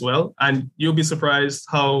in there as well, and you'll be surprised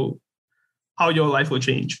how your life will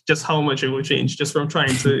change, just how much it will change just from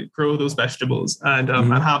trying to grow those vegetables and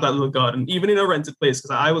Mhm. have that little garden, even in a rented place.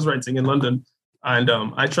 Because I was renting in London, and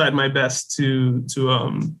I tried my best to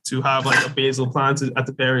have like a basil plant at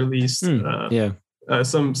the very least. Yeah.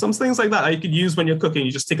 Some things like that I could use when you're cooking.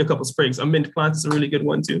 You just take a couple sprigs. A mint plant is a really good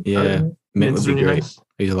one too. Yeah. Mint Mint would is be really great. nice.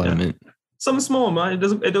 I use a lot of Yeah, mint. some small, man.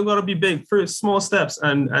 It don't gotta be big. First, small steps,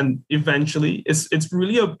 and eventually, it's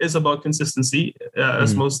really is about consistency,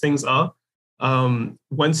 as Mhm. most things are.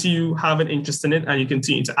 Once you have an interest in it and you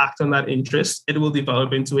continue to act on that interest, it will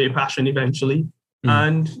develop into a passion eventually,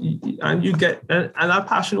 Mhm. and you get and that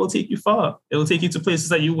passion will take you far. It will take you to places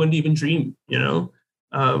that you wouldn't even dream.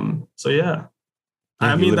 So yeah. Yeah.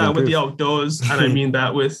 I You mean live in that with the proof. outdoors, and I mean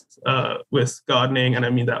that with gardening, and I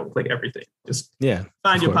mean that with like everything. Just Yeah.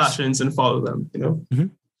 find Of your course. passions and follow them. Mhm.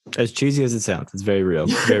 As cheesy as it sounds, it's very real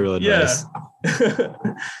Yeah. advice.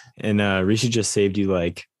 And Rishi just saved you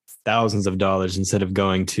like thousands of dollars instead of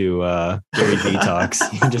going to Gary V talks.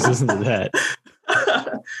 You just listen to that.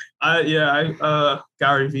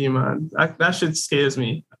 Gary V, man, that shit scares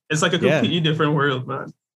me. It's like a Yeah. completely different world,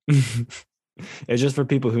 man. It's just for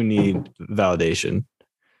people who need validation.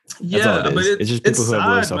 That's all it Yeah, but is. It's just it's people who have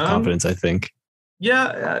low sad, man. self-confidence, I think.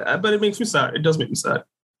 Yeah, but it makes me sad. It does make me sad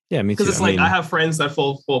Yeah, me because too. it's I like I mean, have friends that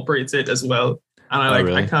fall prey to it as well, and oh I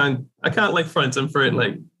really? can't like front them for it.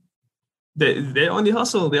 Like they're on the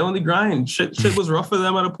hustle, they're on the grind. Shit was rough for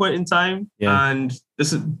them at a point in time, Yeah. and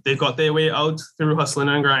they got their way out through hustling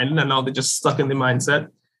and grinding, and now they're just stuck in the mindset,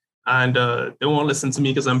 and they won't listen to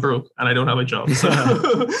me because I'm broke and I don't have a job. So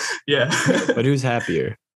yeah, But who's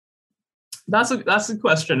happier? that's a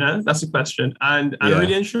question, eh? That's a question, and Yeah.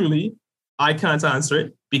 really and truly, I can't answer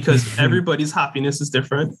it because everybody's happiness is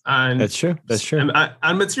different, That's true. That's true.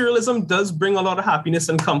 and materialism does bring a lot of happiness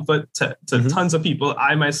and comfort to Mhm. tons of people.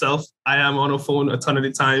 I myself, I am on a phone a ton of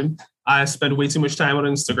the time. I spend way too much time on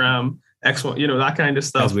Instagram, X1, that kind of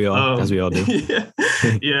stuff. As we all do. Yeah,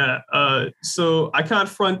 yeah. So I can't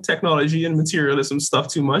front technology and materialism stuff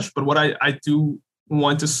too much, but what I do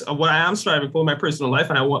want to, what I am striving for in my personal life,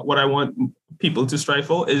 and what I want people to strive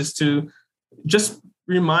for is to just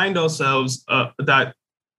remind ourselves that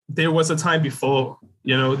there was a time before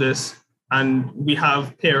this, and we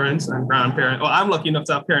have parents and grandparents. Well, I'm lucky enough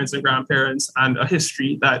to have parents and grandparents and a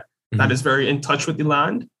history that Mhm. is very in touch with the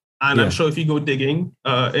land. And I'm Yeah. sure if you go digging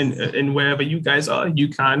in wherever you guys are, you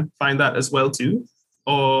can find that as well too.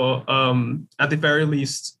 Or at the very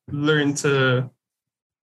least, learn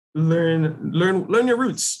your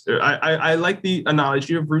roots. I like the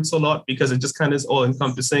analogy of roots a lot because it just kind of is all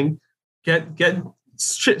encompassing.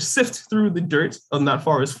 Sift through the dirt on that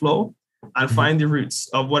forest floor and Mhm. find the roots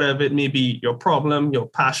of whatever it may be, your problem, your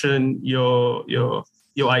passion, your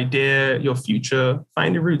idea, your future.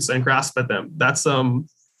 Find the roots and grasp at them. That's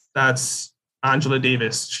Angela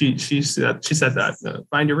Davis. She said that.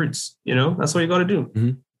 Find your roots. That's what you got to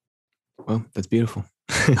do. Well, that's beautiful.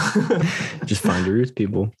 Just find your roots,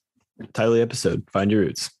 people. Title of the episode: Find your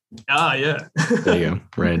roots. Yeah. There you go.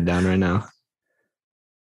 Write it down right now.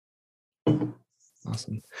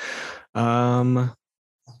 Awesome.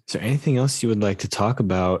 Is there anything else you would like to talk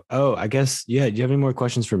about? Oh, I guess, yeah. Do you have any more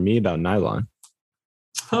questions for me about nylon?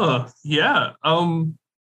 Yeah.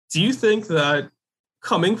 Do you think that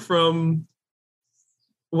coming from,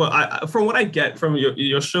 from what I get from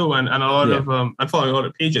your show and a lot of I'm following a lot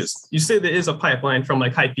of pages, you say there is a pipeline from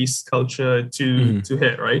like hypebeast culture to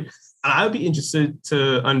hit, right? And I'd be interested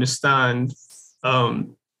to understand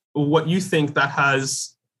what you think that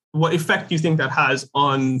has, what effect you think that has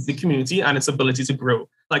on the community and its ability to grow.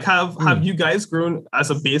 Like, have you guys grown as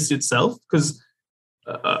a base itself? Because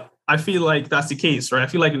I feel like that's the case, right? I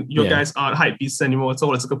feel like your guys aren't hype beasts anymore at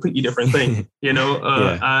all. It's a completely different thing, you know?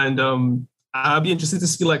 And I'd be interested to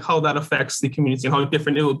see like how that affects the community and how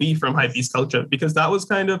different it will be from hype beast culture. Because that was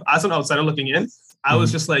kind of, as an outsider looking in, I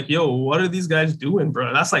was just like, yo, what are these guys doing,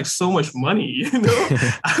 bro? That's like so much money, you know?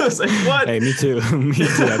 I was like, what? Hey, me too. Me too.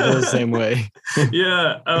 I feel the same way.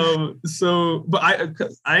 Yeah. But I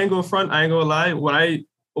ain't gonna front, I ain't gonna lie.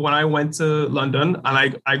 When I went to London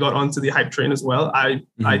and I got onto the hype train as well, I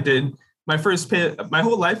did my first pair. My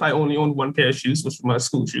whole life, I only owned one pair of shoes, which was my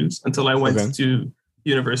school shoes, until I went to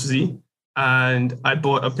university. And I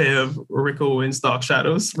bought a pair of Rick Owens Dark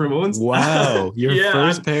Shadows Ramones. Wow. Your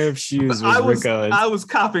first pair of shoes was Rick Owens. I was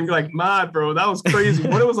copping like mad, bro. That was crazy.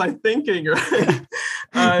 What was I thinking, right?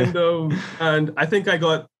 And I think I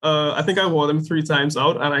wore them 3 times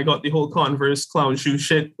out, and I got the whole Converse clown shoe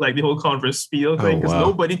shit, like the whole Converse spiel thing, because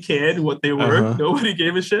nobody cared what they were. Nobody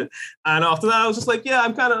gave a shit. And after that, I was just like, yeah,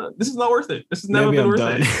 this is not worth it. This has never been worth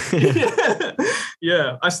it.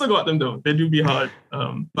 Yeah. I still got them though. They do be hard.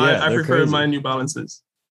 But I prefer my New Balances.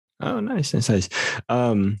 Oh, nice. So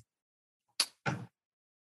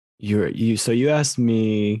you asked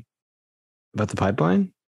me about the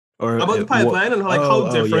pipeline? Or about the pipeline and like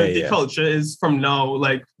how different the culture is from now,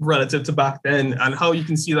 like relative to back then, and how you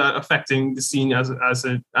can see that affecting the scene as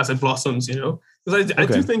it blossoms, you know? Because I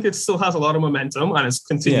do think it still has a lot of momentum and it's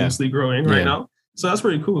continuously growing right now. So that's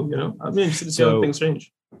pretty cool, you know? I'd be interested to see how things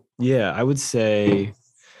change. Yeah, I would say, I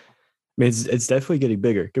mean, it's definitely getting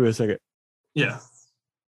bigger. Give me a second. Yeah.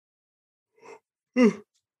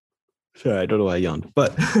 Sorry, I don't know why I yawned,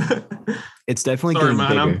 but it's definitely getting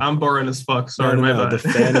bigger. Sorry, man, I'm boring as fuck. Sorry, my bad. The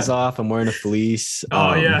fan is off. I'm wearing a fleece.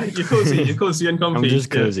 Yeah, you're cozy and comfy. I'm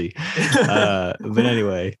just cozy. But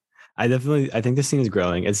anyway, I think this thing is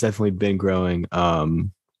growing. It's definitely been growing.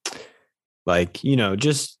 Like, you know,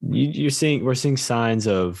 just we're seeing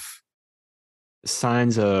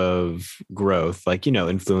signs of growth, like, you know,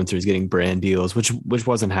 influencers getting brand deals, which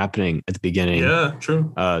wasn't happening at the beginning. Yeah,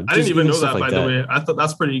 true. I didn't even know that, by the way. I thought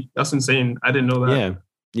that's insane. I didn't know that.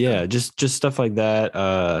 Yeah, just stuff like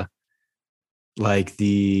that. Like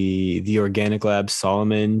the Organic Lab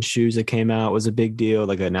Solomon shoes that came out was a big deal,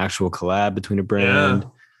 like an actual collab between a brand.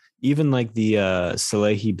 Even like the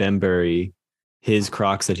Salehi Bembury, his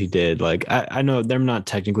Crocs that he did, like I know they're not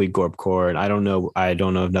technically Gorpcore, and I don't know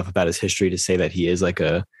enough about his history to say that he is like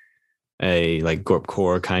a like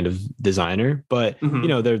Gorpcore kind of designer, but you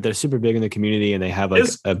know, they're super big in the community, and they have like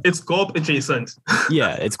it's Gorp adjacent.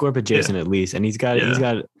 Yeah, it's Gorp adjacent at least, and he's got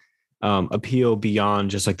appeal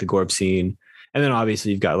beyond just like the Gorp scene. And then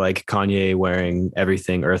obviously you've got like Kanye wearing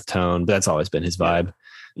everything earth tone, but that's always been his vibe.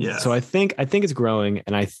 Yeah. So I think it's growing,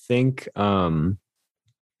 and I think like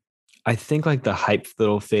the hype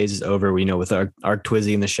little phase is over. You know, with our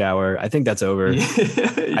Twizzy in the shower, I think that's over. I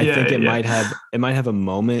think it might have a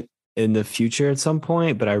moment in the future at some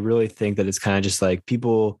point, but I really think that it's kind of just like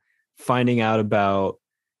people finding out about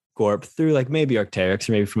Gorp through like maybe Arc'teryx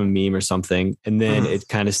or maybe from a meme or something, and then it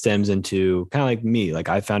kind of stems into kind of like me. Like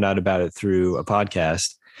I found out about it through a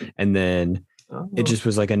podcast, and then it just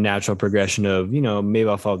was like a natural progression of, you know, maybe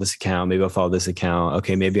I'll follow this account, maybe I'll follow this account.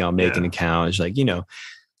 Okay, maybe I'll make an account. It's like, you know,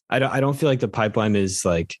 I don't feel like the pipeline is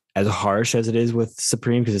like as harsh as it is with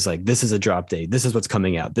Supreme, because it's like, this is a drop date. This is what's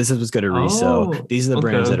coming out. This is what's going to resell. These are the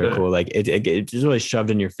brands that are cool. Like it's really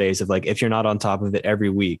shoved in your face of like, if you're not on top of it every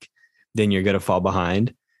week, then you're going to fall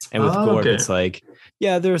behind. And with Gorp, it's like,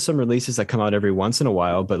 yeah, there are some releases that come out every once in a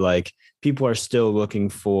while, but like people are still looking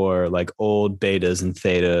for like old betas and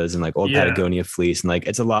thetas and like old Patagonia fleece. And like,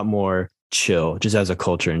 it's a lot more chill just as a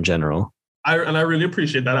culture in general. I really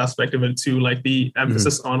appreciate that aspect of it too. Like the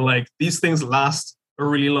emphasis on like these things last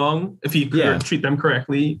really long if you treat them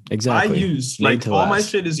correctly. Exactly. I use like all my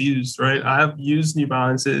shit is used, right? I have used New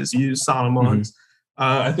Balances, used Salomons.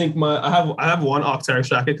 I think I have one Arc'teryx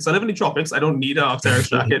jacket because I live in the tropics. I don't need an Arc'teryx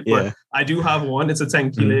jacket, but I do have one. It's a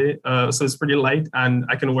 10 kilo, so it's pretty light, and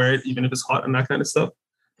I can wear it even if it's hot and that kind of stuff.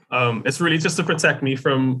 It's really just to protect me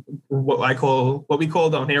from what we call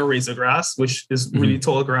down here razor grass, which is really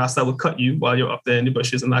tall grass that will cut you while you're up there in the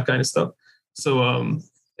bushes and that kind of stuff. So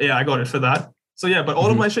yeah, I got it for that. So yeah, but all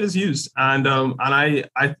of my shit is used, and I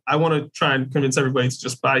want to try and convince everybody to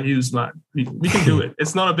just buy used, man. We can do it.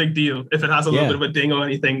 It's not a big deal if it has a little bit of a ding or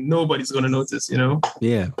anything. Nobody's gonna notice, you know.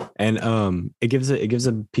 Yeah, and it gives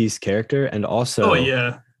a piece character, and also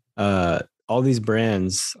all these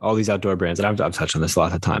brands, all these outdoor brands, and I've touched on this a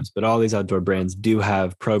lot of times, but all these outdoor brands do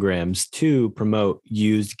have programs to promote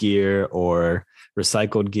used gear or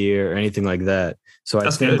recycled gear or anything like that. So I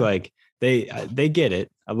think good. Like they get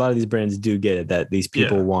it. A lot of these brands do get it that these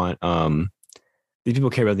people want, these people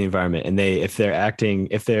care about the environment, and if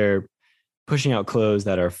they're pushing out clothes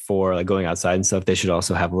that are for like going outside and stuff, they should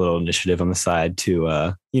also have a little initiative on the side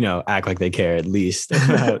to, act like they care at least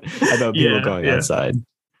about people going outside.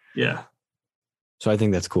 Yeah. So I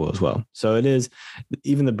think that's cool as well. So it is,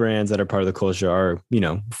 even the brands that are part of the culture are,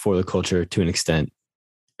 for the culture to an extent.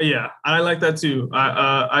 Yeah. I like that too.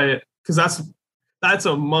 Because that's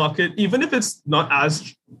a market, even if it's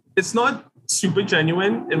not super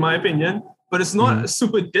genuine in my opinion, but it's not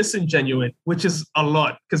super disingenuine, which is a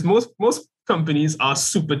lot, because most companies are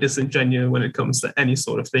super disingenuine when it comes to any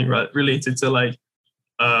sort of thing related to like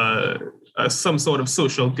some sort of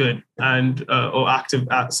social good and or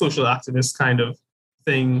social activist kind of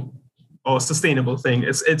thing or sustainable thing.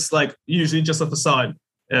 It's like usually just a facade.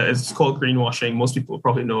 It's called greenwashing. Most people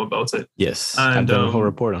probably know about it. Yes, and I've done a whole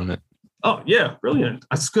report on it. Oh yeah, brilliant.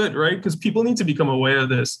 That's good, right? Because people need to become aware of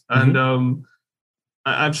this, and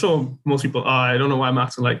I'm sure most people are. I don't know why I'm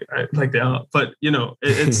acting like they are, but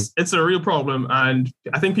it's a real problem, and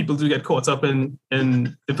I think people do get caught up in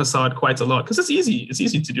the facade quite a lot because it's easy. It's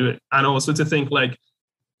easy to do it, and also to think like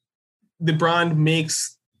the brand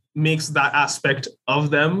makes that aspect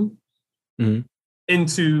of them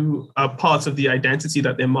into a part of the identity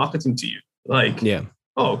that they're marketing to you. Like,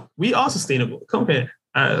 oh, we are sustainable. Come here.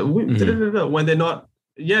 When they're not,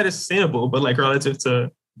 they're sustainable, but like relative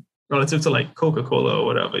to like Coca-Cola or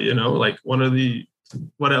whatever, like one of the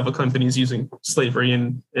whatever companies using slavery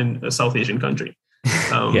in a South Asian country.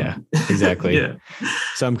 Yeah, exactly. Yeah,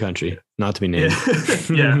 some country, not to be named.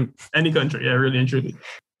 Yeah, any country. Yeah, really and truly.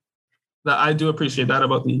 That I do appreciate that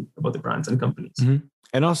about the brands and companies.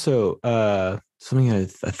 And also, something I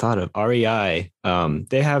thought of, REI.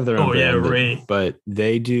 They have their own brand, Ray. But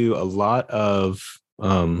they do a lot of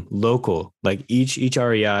local, like each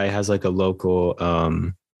REI has like a local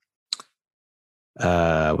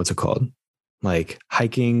what's it called, like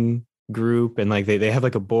hiking group, and like they have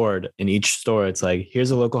like a board in each store. It's like, here's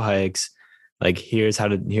the local hikes, like here's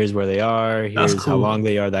where they are, here's how long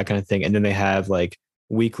they are, that kind of thing. And then they have like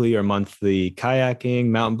weekly or monthly kayaking,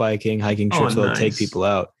 mountain biking, hiking trips that'll take people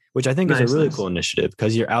out, which I think is a really cool initiative,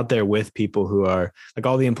 because you're out there with people who are like,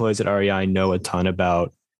 all the employees at REI know a ton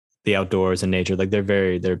about the outdoors and nature. Like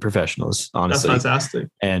they're professionals, honestly. That's fantastic.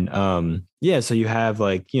 And so you have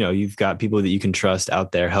like, you've got people that you can trust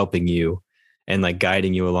out there helping you and like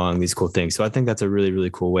guiding you along these cool things. So I think that's a really,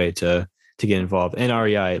 really cool way to get involved. And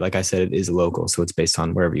REI, like I said, it is local, so it's based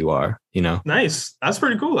on wherever you are, Nice. That's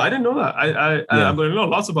pretty cool. I didn't know that. I'm going to know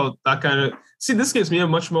lots about that kind of. See, this gives me a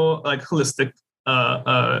much more like holistic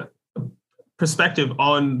perspective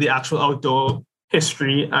on the actual outdoor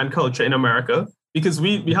history and culture in America, because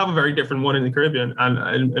we have a very different one in the Caribbean,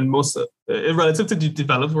 and most relative to the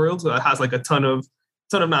developed world, it has like a ton of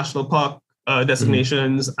national park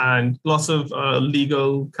designations and lots of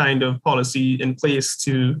legal kind of policy in place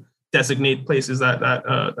to designate places that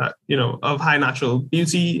of high natural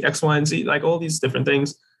beauty, X, Y, and Z, like all these different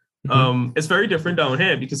things. It's very different down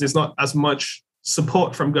here because there's not as much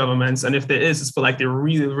support from governments, and if there is, it's for like the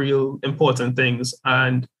real, real important things,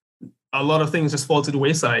 and a lot of things just fall to the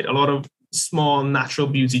wayside. A lot of small natural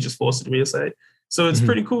beauty just falls to the wayside. So it's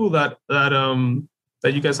pretty cool that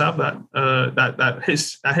you guys have that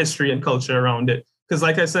history and culture around it. Because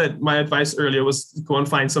like I said, my advice earlier was go and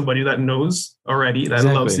find somebody that knows already, that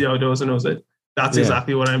loves the outdoors and knows it. That's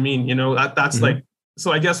exactly what I mean. That's like,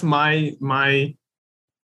 so I guess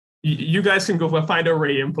you guys can go find a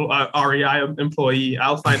REI employee.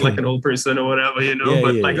 I'll find like an old person or whatever,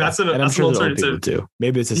 that's an alternative too.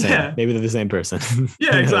 Maybe it's the same. Yeah. Maybe they're the same person.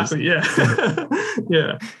 Yeah, exactly. Yeah.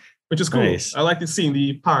 Yeah. Which is cool. Nice. I like seeing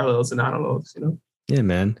the parallels and analogs, Yeah,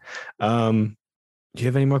 man. Do you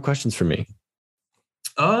have any more questions for me?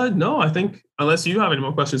 No, I think unless you have any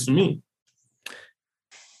more questions for me.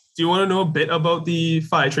 Do you want to know a bit about the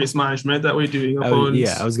fire trace management that we're doing? I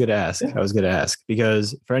was going to ask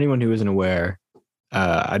because for anyone who isn't aware,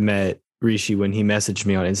 I met Rishi when he messaged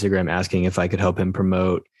me on Instagram asking if I could help him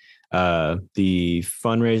promote the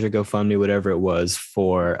fundraiser, GoFundMe, whatever it was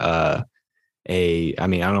for I mean,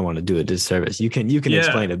 I don't want to do a disservice. You can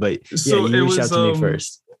explain it, but so you reached out to me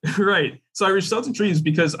first. Right. So I reached out to Trees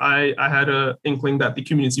because I had a inkling that the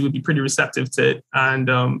community would be pretty receptive to it. And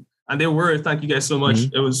they were. Thank you guys so much.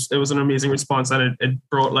 Mm-hmm. It was an amazing response, and it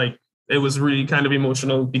brought it was really kind of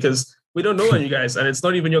emotional because we don't know you guys, and it's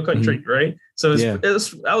not even your country, mm-hmm. right? So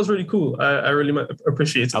that was really cool. I really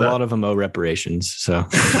appreciate that. A lot of them owe reparations, so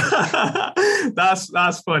that's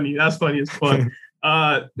funny. That's funny as fuck.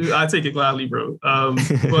 I take it gladly, bro.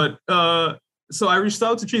 So I reached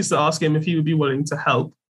out to Trees to ask him if he would be willing to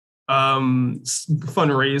help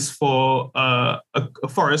fundraise for a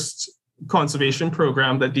forest conservation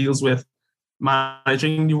program that deals with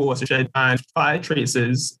managing the watershed and fire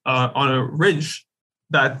traces on a ridge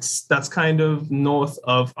that's kind of north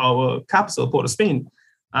of our capital, Port of Spain,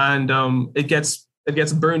 and it gets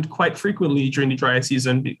burned quite frequently during the dry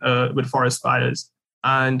season with forest fires.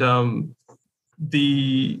 And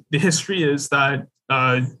the history is that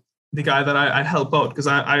the guy that I help out, because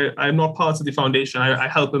I'm not part of the foundation, I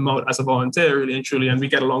help him out as a volunteer, really and truly, and we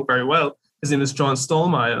get along very well. His name is John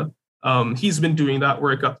Stallmeyer. He's been doing that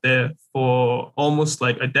work up there for almost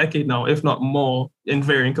a decade now, if not more, in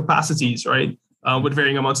varying capacities, right? With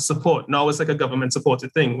varying amounts of support. Now it's a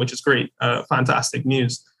government-supported thing, which is great, fantastic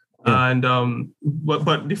news. Yeah. And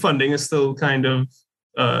but the funding is still kind of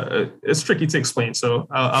it's tricky to explain, so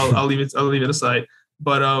I'll leave it aside.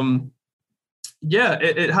 But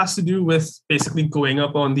it has to do with basically going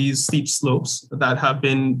up on these steep slopes that have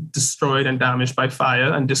been destroyed and damaged by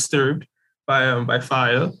fire and disturbed by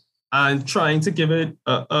fire, and trying to give it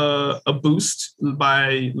a boost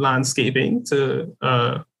by landscaping to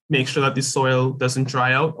make sure that the soil doesn't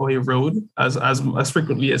dry out or erode as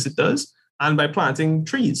frequently as it does, and by planting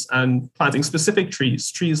trees and planting specific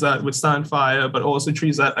trees that withstand fire, but also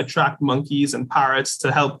trees that attract monkeys and parrots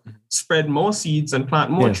to help spread more seeds and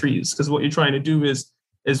plant more trees. Because what you're trying to do is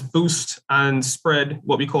boost and spread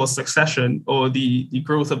what we call succession, or the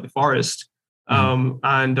growth of the forest,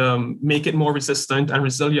 and make it more resistant and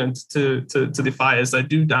resilient to the fires that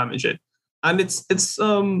do damage it. And it's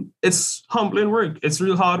humbling work. It's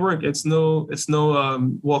real hard work. It's no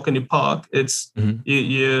walk in the park. It's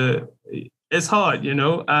it's hard,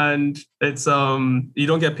 and it's you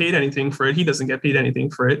don't get paid anything for it. He doesn't get paid anything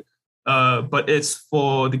for it. But it's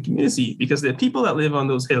for the community, because there are people that live on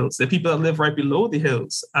those hills. There are people that live right below the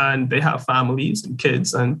hills, and they have families and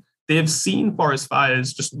kids, and they've seen forest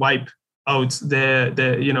fires just wipe out their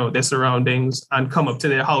surroundings and come up to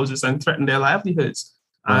their houses and threaten their livelihoods.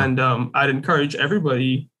 Wow. And I'd encourage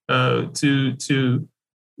everybody to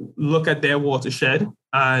look at their watershed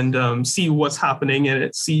and see what's happening in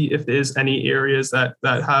it, see if there's any areas that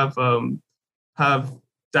have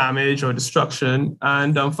damage or destruction,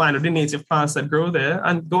 and find out the native plants that grow there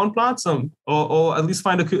and go and plant some, or at least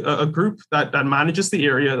find a group that manages the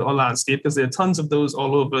area or landscape, because there are tons of those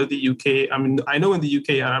all over the UK. I mean, I know in the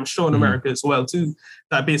UK, and I'm sure in America as well too,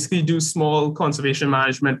 that basically do small conservation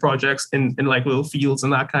management projects in little fields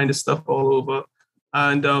and that kind of stuff all over.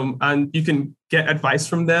 And you can get advice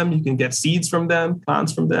from them, you can get seeds from them,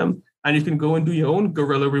 plants from them, and you can go and do your own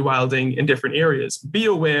guerrilla rewilding in different areas. Be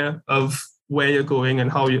aware of where you're going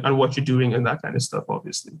and and what you're doing and that kind of stuff,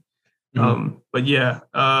 obviously. But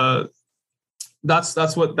that's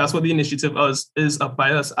what the initiative is up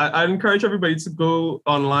by us. I encourage everybody to go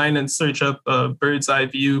online and search up Bird's Eye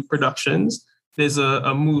View Productions. There's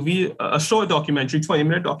a movie, a short documentary,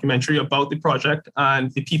 20-minute documentary about the project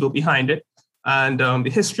and the people behind it, and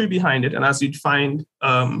the history behind it. And as you'd find,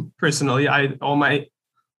 personally,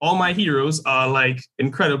 all my heroes are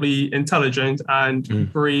incredibly intelligent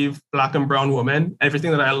and brave Black and brown women. Everything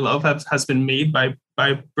that I love has been made by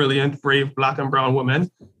brilliant, brave Black and brown women.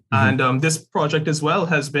 And this project as well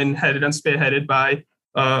has been headed and spearheaded by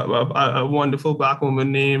a wonderful Black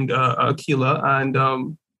woman named Akila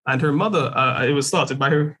and her mother. It was started by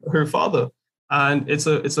her father. And it's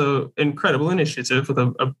a incredible initiative with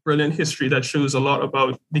a brilliant history that shows a lot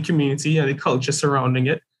about the community and the culture surrounding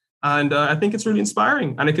it. And I think it's really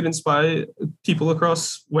inspiring, and it could inspire people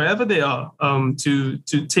across wherever they are to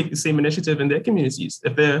take the same initiative in their communities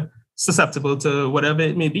if they're susceptible to whatever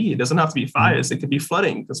it may be. It doesn't have to be fires. It could be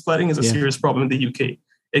flooding, because flooding is a serious problem in the UK.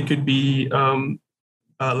 It could be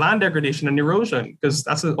land degradation and erosion, because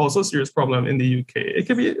that's also a serious problem in the UK. It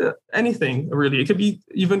could be anything, really. It could be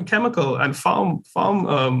even chemical and farm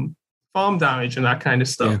damage and that kind of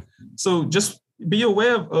stuff. Yeah. So just be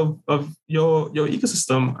aware of your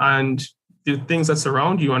ecosystem and the things that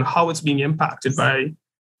surround you and how it's being impacted by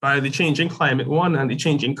the changing climate, one, and the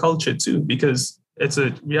changing culture too, because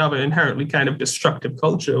we have an inherently kind of destructive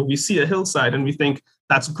culture. We see a hillside and we think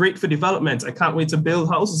that's great for development. I can't wait to build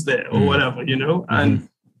houses there or whatever, and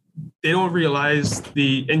they don't realize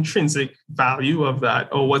the intrinsic value of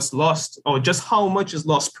that, or what's lost, or just how much is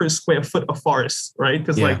lost per square foot of forest, right?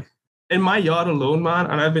 Because like in my yard alone, man,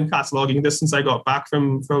 and I've been cataloging this since I got back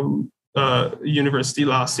from university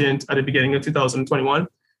last year at the beginning of 2021.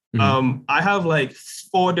 I have like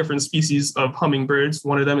 4 different species of hummingbirds.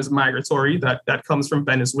 One of them is migratory that comes from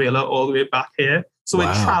Venezuela all the way back here. So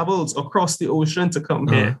it travels across the ocean to come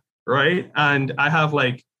here, right? And I have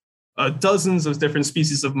like dozens of different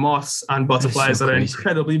species of moths and butterflies that are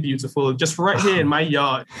incredibly beautiful just right here in my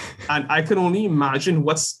yard. And I can only imagine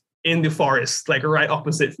what's in the forest, like right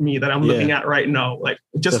opposite me that I'm looking at right now. Like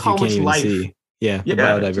just stuff how much life. See. Yeah, the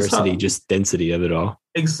biodiversity, just density of it all.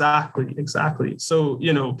 Exactly. So,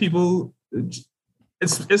 people,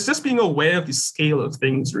 it's just being aware of the scale of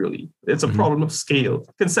things, really. It's a problem of scale,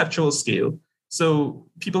 conceptual scale. So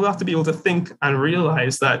people have to be able to think and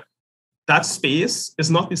realize that space is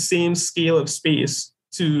not the same scale of space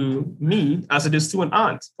to me as it is to an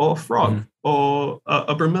ant or a frog or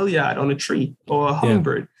a bromeliad on a tree or a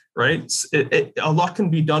hummingbird, right? A lot can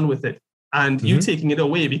be done with it. And you taking it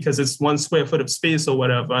away because it's 1 square foot of space or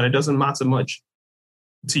whatever, and it doesn't matter much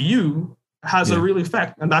to you, has a real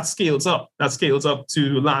effect. And that scales up. That scales up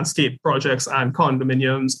to landscape projects and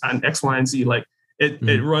condominiums and X, Y, and Z. Like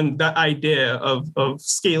it run that idea of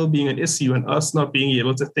scale being an issue and us not being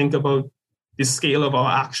able to think about the scale of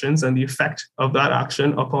our actions and the effect of that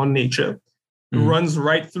action upon nature runs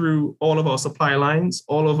right through all of our supply lines,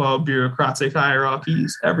 all of our bureaucratic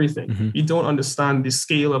hierarchies, everything. We don't understand the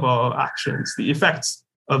scale of our actions, the effects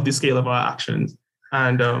of the scale of our actions.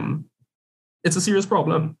 And it's a serious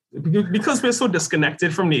problem. Because we're so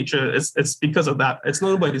disconnected from nature, it's because of that. It's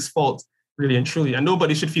nobody's fault, really and truly. And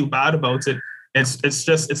nobody should feel bad about it.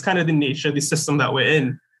 It's kind of the nature, the system that we're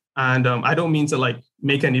in. And I don't mean to like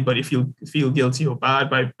make anybody feel guilty or bad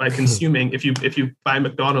by consuming if you buy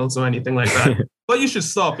McDonald's or anything like that. But you should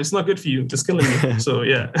stop. It's not good for you. It's killing you. So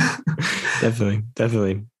yeah.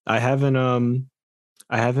 Definitely. I haven't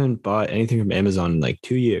bought anything from Amazon in like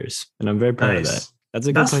 2 years, and I'm very proud of that. That's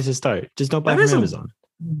a good place to start. Just don't buy from Amazon.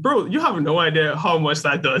 Bro, you have no idea how much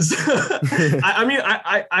that does. I mean,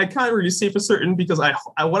 I can't really say for certain because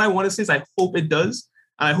what I want to say is I hope it does.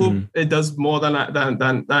 I hope it does more than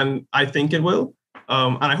I think it will.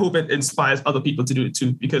 And I hope it inspires other people to do it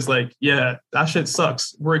too. Because that shit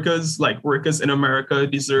sucks. Workers in America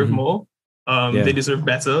deserve more. They deserve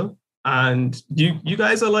better. And you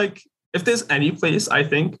guys are like, if there's any place, I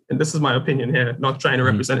think, and this is my opinion here, not trying to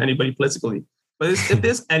represent anybody politically, but if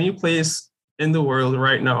there's any place in the world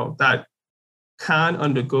right now that can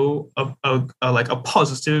undergo a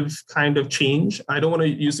positive kind of change. I don't want to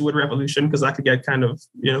use the word revolution because that could get kind of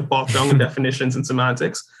bogged down in definitions and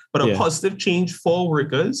semantics, but a positive change for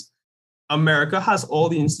workers. America has all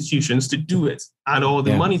the institutions to do it and all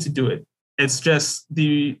the money to do it. It's just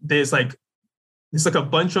there's like a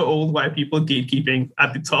bunch of old white people gatekeeping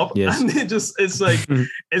at the top, and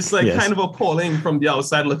it's kind of appalling from the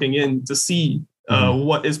outside looking in to see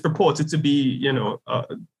what is purported to be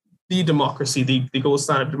the democracy, the gold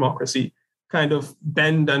standard of democracy, kind of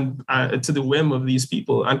bend and to the whim of these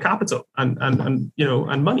people and capital and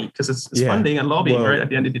money, because it's funding and lobbying, right, at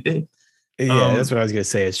the end of the day. Yeah, that's what I was going to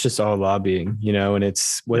say. It's just all lobbying, and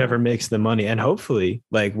it's whatever makes the money. And hopefully,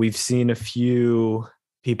 like, we've seen a few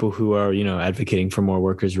people who are, advocating for more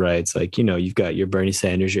workers' rights. Like, you've got your Bernie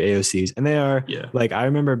Sanders, your AOCs, and they are like, I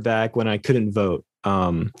remember back when I couldn't vote,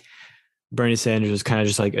 Bernie Sanders was kind of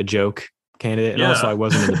just like a joke candidate. And also I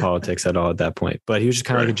wasn't into politics at all at that point, but he was just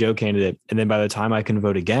kind of like a joke candidate. And then by the time I can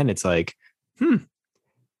vote again, it's like,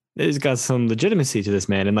 there's got some legitimacy to this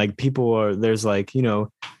man. And like there's like,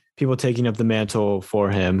 people taking up the mantle for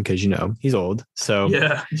him because, he's old. So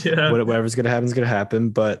whatever's going to happen is going to happen.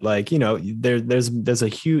 But like, there's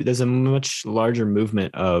a much larger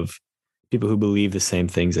movement of people who believe the same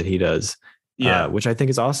things that he does, which I think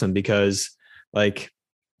is awesome because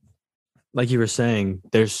like you were saying,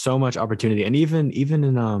 there's so much opportunity. And even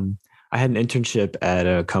in, I had an internship at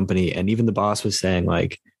a company, and even the boss was saying,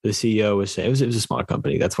 like, the CEO was saying, it was a small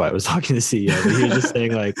company. That's why I was talking to the CEO. But he was just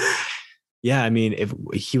saying, like, yeah, I mean, if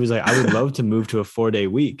he was like, I would love to move to a 4-day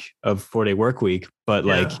work week, but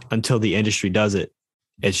like until the industry does it,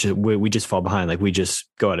 it's just, we just fall behind. Like, we just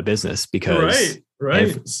go out of business because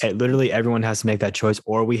literally everyone has to make that choice,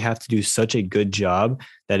 or we have to do such a good job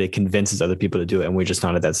that it convinces other people to do it. And we're just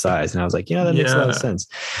not at that size. And I was like, that makes a lot of sense.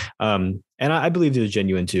 And I believe it was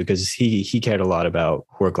genuine too, because he cared a lot about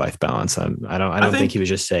work-life balance. I don't think he was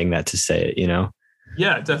just saying that to say it,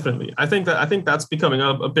 Yeah, definitely. I think that's becoming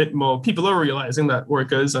a bit more. People are realizing that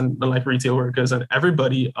workers and like retail workers and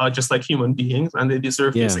everybody are just like human beings, and they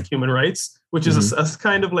deserve basic human rights, which is a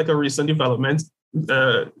kind of like a recent development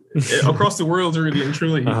across the world, really and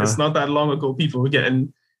truly. It's not that long ago people were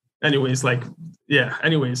getting, anyways. Like, yeah.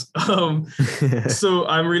 Anyways, so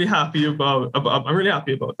I'm really happy about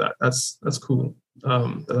that. That's cool.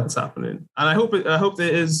 That's happening, and I hope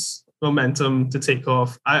there is momentum to take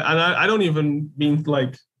off. I don't even mean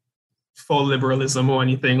like for liberalism or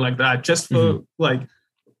anything like that, just for like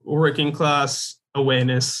working class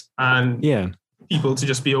awareness and people to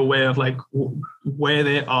just be aware of like where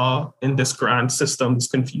they are in this grand system, this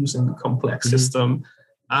confusing, complex system,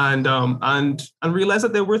 and realize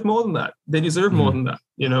that they're worth more than that. They deserve more than that.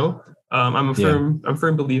 You know, I'm a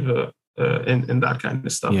firm believer in that kind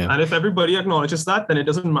of stuff. And if everybody acknowledges that, then it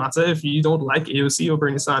doesn't matter if you don't like AOC or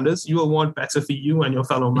Bernie Sanders. You will want better for you and your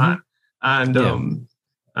fellow man, and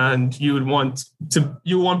you want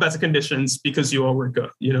better conditions because you're a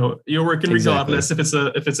worker. You know, you're working regardless if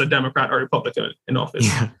it's a Democrat or Republican in office.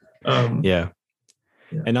 And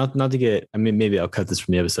not to get, I mean, maybe I'll cut this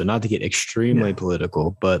from the episode, not to get extremely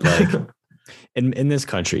political, but like in this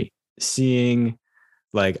country, seeing.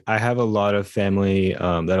 Like I have a lot of family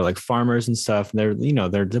that are like farmers and stuff, and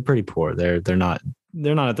they're pretty poor. They're not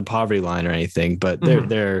at the poverty line or anything, but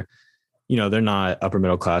they're not upper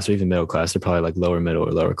middle class or even middle class. They're probably like lower middle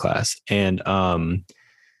or lower class. And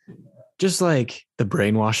just like the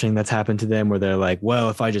brainwashing that's happened to them, where they're like, well,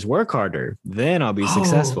 if I just work harder, then I'll be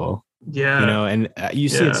successful. Yeah, and you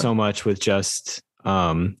see it so much with just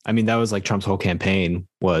I mean, that was like Trump's whole campaign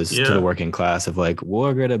was to the working class of like,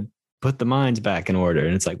 we're gonna put the mines back in order.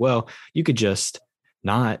 And it's like, well, you could just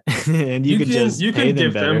not, and you can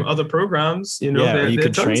give them other programs, or you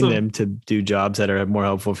could train them to do jobs that are more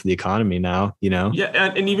helpful for the economy now, Yeah.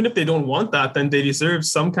 And even if they don't want that, then they deserve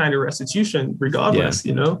some kind of restitution regardless,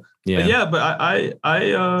 But I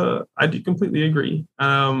do completely agree.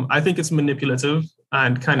 I think it's manipulative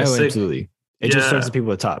and kind of sick. Absolutely. It just starts with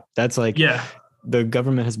people at the top. That's like, the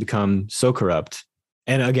government has become so corrupt.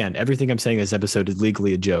 And again, everything I'm saying in this episode is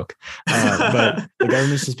legally a joke. But the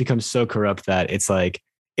government's just become so corrupt that it's like,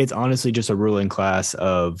 it's honestly just a ruling class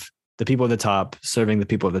of the people at the top serving the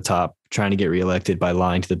people at the top, trying to get reelected by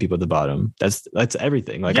lying to the people at the bottom. That's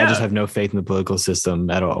everything. Like, I just have no faith in the political system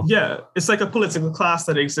at all. Yeah. It's like a political class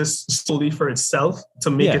that exists solely for itself to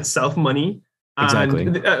make itself money. Exactly.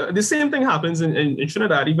 And the same thing happens in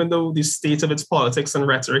Trinidad, even though the state of its politics and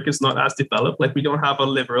rhetoric is not as developed. Like, we don't have a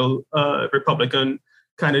liberal Republican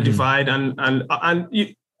kind of divide, and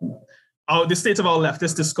the state of our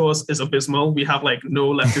leftist discourse is abysmal. We have like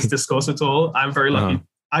no leftist discourse at all. I'm very lucky.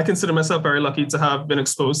 I consider myself very lucky to have been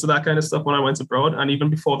exposed to that kind of stuff when I went abroad, and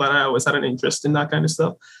even before that, I always had an interest in that kind of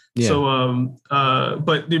stuff. So,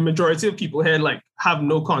 but the majority of people here like have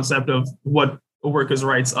no concept of what workers'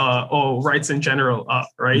 rights are or rights in general are,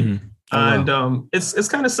 right? It's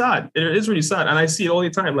kind of sad. It is really sad, and I see it all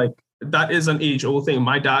the time. Like, that is an age-old thing.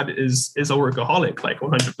 My dad is a workaholic, like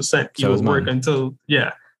 100%. He'll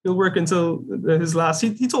work until his last.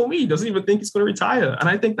 He told me he doesn't even think he's going to retire, and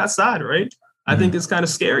I think that's sad, right? I think it's kind of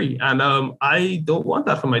scary, and I don't want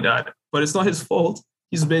that for my dad. But it's not his fault.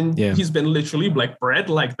 He's been literally like bred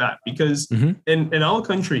like that, because in our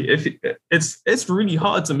country, if it's really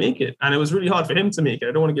hard to make it, and it was really hard for him to make it.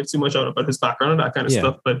 I don't want to give too much out about his background and that kind of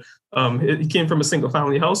stuff, but he came from a single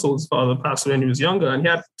family household. His father passed away when he was younger, and he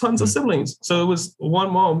had tons of siblings. So it was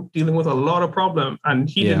one mom dealing with a lot of problem, and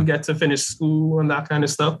he didn't get to finish school and that kind of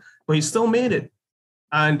stuff, but he still made it.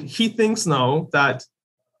 And he thinks now that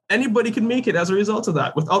anybody can make it as a result of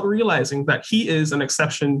that, without realizing that he is an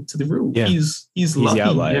exception to the rule. Yeah. He's lucky, the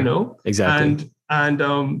outlier. Exactly. And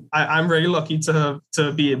I'm very lucky to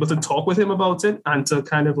be able to talk with him about it, and to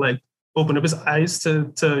kind of like open up his eyes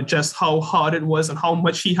to just how hard it was and how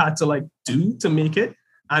much he had to like do to make it.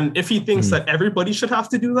 And if he thinks that everybody should have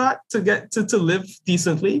to do that to get to live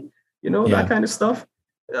decently, that kind of stuff.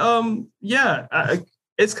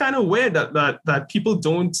 It's kind of weird that people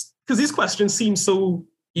don't, because these questions seem so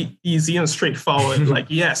easy and straightforward. Like,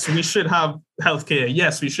 yes, we should have healthcare.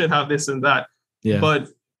 Yes, we should have this and that. Yeah. But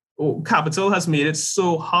capital has made it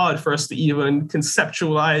so hard for us to even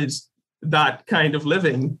conceptualize that kind of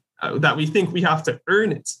living, that we think we have to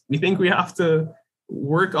earn it. We think we have to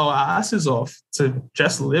work our asses off to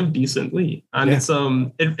just live decently. And it's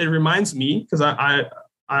it reminds me, because I'm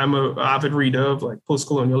an avid reader of like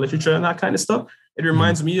post-colonial literature and that kind of stuff. It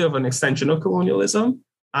reminds me of an extension of colonialism.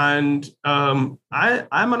 And I'm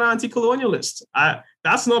an anti-colonialist.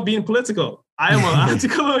 That's not being political. I am an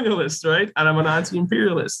anti-colonialist, right? And I'm an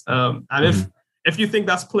anti-imperialist. And if you think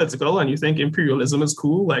that's political and you think imperialism is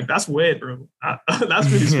cool, like that's weird, bro. That's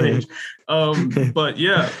really strange. But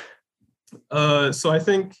yeah, so I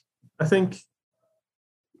think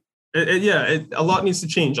a lot needs to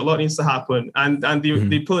change. A lot needs to happen, and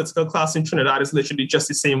the political class in Trinidad is literally just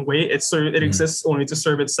the same way. It exists only to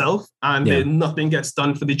serve itself, and nothing gets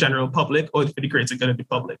done for the general public or for the greater good of the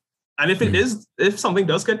public. And if something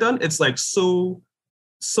does get done, it's like so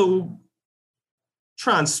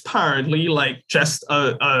transparently like just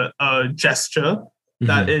a gesture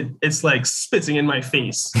that it's like spitting in my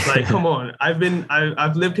face. Like, come on,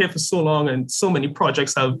 I've lived here for so long, and so many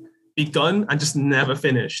projects have begun and just never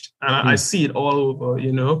finished, and I see it all over,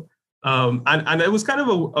 you know. And it was kind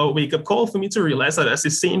of a wake-up call for me to realize that it's the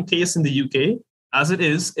same case in the UK as it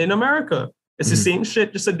is in America. It's the same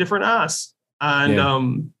shit, just a different ass.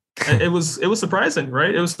 And it was surprising,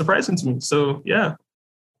 right? It was surprising to me. So yeah,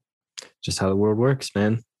 just how the world works,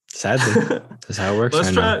 man. Sadly, that's how it works.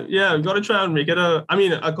 Let's try. Yeah, we got to try and make it I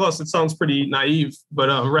mean, of course, it sounds pretty naive,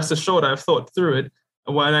 but rest assured, I've thought through it.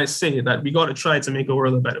 When I say that we got to try to make the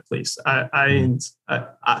world a better place,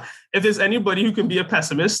 if there's anybody who can be a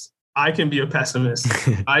pessimist, I can be a pessimist.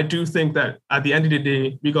 I do think that at the end of the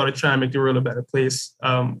day, we got to try and make the world a better place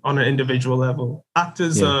on an individual level. Act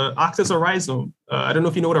as a rhizome. I don't know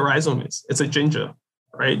if you know what a rhizome is. It's a ginger,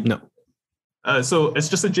 right? No. So it's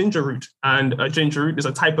just a ginger root, and a ginger root is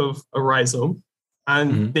a type of a rhizome,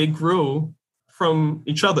 and they grow from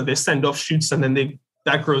each other. They send off shoots, and then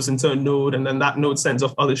that grows into a node, and then that node sends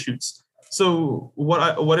off other shoots. So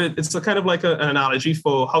it's a kind of like an analogy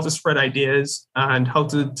for how to spread ideas and how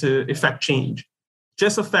to effect change.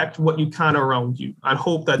 Just affect what you can around you, and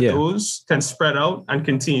hope that those can spread out and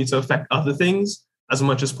continue to affect other things as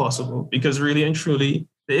much as possible. Because really and truly,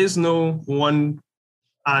 there is no one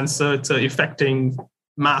answer to effecting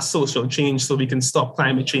mass social change so we can stop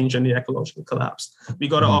climate change and the ecological collapse. We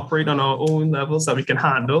got to operate on our own levels that we can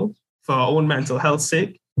handle for our own mental health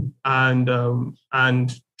sake, and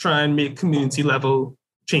try and make community level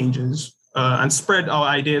changes and spread our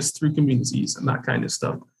ideas through communities and that kind of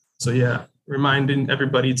stuff. So yeah, reminding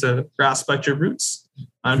everybody to grasp at your roots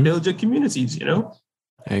and build your communities, you know?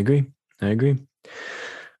 I agree.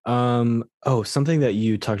 Something that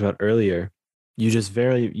you talked about earlier,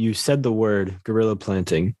 you said the word guerrilla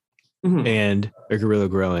planting and a guerrilla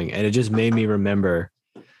growing, and it just made me remember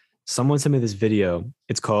someone sent me this video.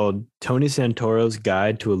 It's called Tony Santoro's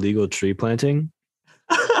Guide to Illegal Tree Planting.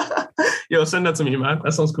 Yo, send that to me, man.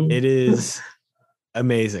 That sounds cool. It is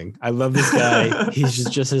amazing. I love this guy. He's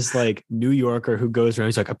just this like New Yorker who goes around.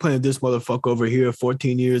 He's like, I planted this motherfucker over here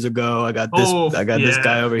 14 years ago. I got this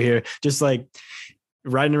guy over here. Just like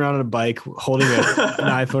riding around on a bike, holding an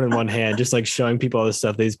iPhone in one hand, just like showing people all the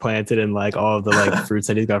stuff that he's planted and like all of the like fruits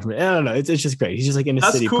that he's got from it. I don't know. It's just great. He's just like in the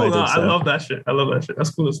city. That's cool. I love that shit.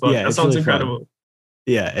 That's cool as fuck. Yeah, that sounds really incredible. Fun.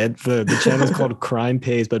 Yeah, and the channel's called Crime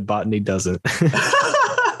Pays, but Botany Doesn't.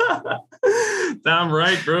 Damn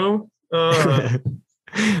right, bro. That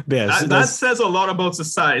says a lot about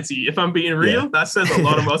society. If I'm being real, that says a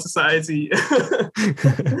lot about society.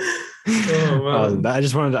 I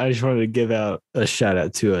just wanted to give out a shout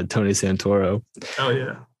out to Tony Santoro. Oh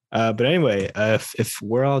yeah. But anyway, if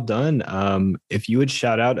we're all done, if you would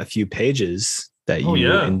shout out a few pages that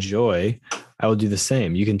you enjoy, I will do the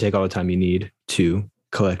same. You can take all the time you need to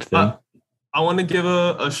collect them. I want to give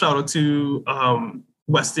a shout out to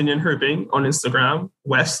West Indian Herping on Instagram.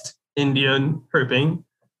 West Indian Herping.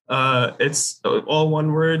 It's all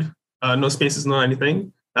one word, no spaces, no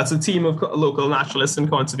anything. That's a team of local naturalists and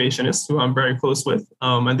conservationists who I'm very close with,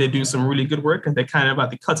 and they do some really good work, and they're kind of at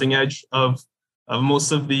the cutting edge of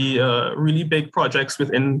most of the really big projects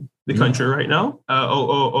within the country right now,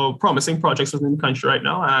 or promising projects within the country right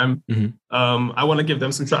now. I want to give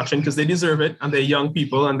them some traction because they deserve it, and they're young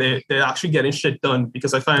people, and they're actually getting shit done.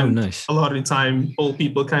 Because I find a lot of the time old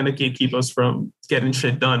people kind of gatekeepers from getting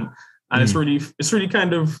shit done, and it's really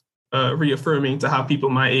kind of reaffirming to have people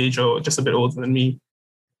my age or just a bit older than me,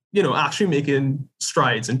 you know, actually making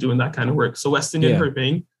strides and doing that kind of work. So West Indian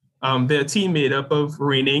Herping. They're a team made up of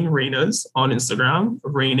Raining Rainers on Instagram,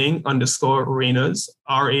 Raining_Rainers,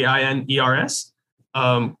 RAINERS.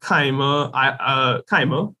 Kaima,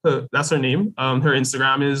 that's her name. Her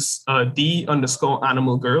Instagram is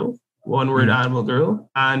D_animal girl, one word animal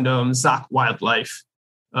girl, and Zach Wildlife,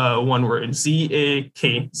 one word,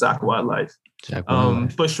 ZAK, Zach Wildlife.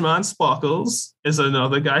 Bushman Sparkles is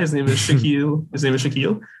another guy. His name is Shaquille.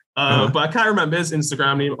 But I can't remember his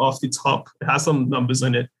Instagram name off the top. It has some numbers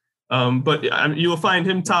in it. But you will find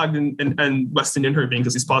him tagged in West Indian Herping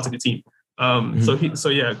because he's part of the team. So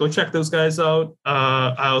yeah, go check those guys out.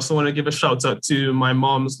 I also want to give a shout out to my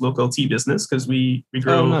mom's local tea business because we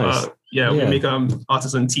grow, nice. we make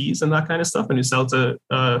artisan teas and that kind of stuff, and we sell to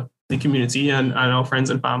the community and our friends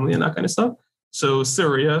and family and that kind of stuff. So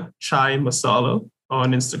Surya Chai Masala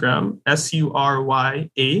on Instagram,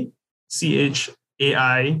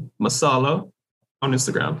 SURYACHAI Masala on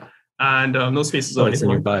Instagram, and no spaces or anything. It's in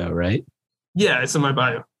your bio, right? Yeah, it's in my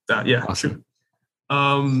bio. Awesome. True.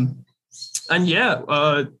 And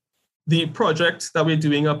the project that we're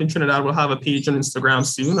doing up in Trinidad will have a page on Instagram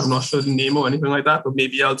soon. I'm not sure the name or anything like that, but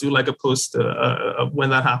maybe I'll do like a post when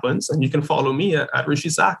that happens. And you can follow me at Rishi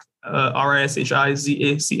Zach,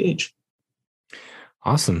 RISHIZACH.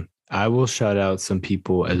 Awesome. I will shout out some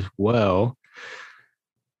people as well.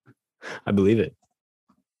 I believe it.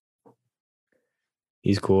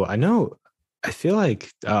 He's cool. I know. I feel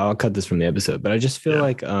like I'll cut this from the episode, but I just feel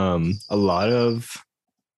like a lot of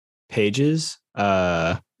pages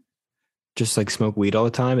just like smoke weed all the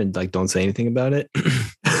time and like don't say anything about it.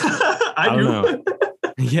 I don't know.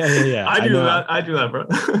 Yeah. I do that, bro.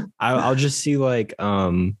 I'll just see like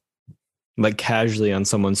casually on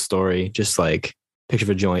someone's story, just like picture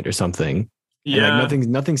of a joint or something. Yeah, and like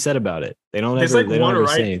nothing said about it. They don't. There's ever, like one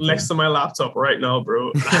right next to my laptop right now,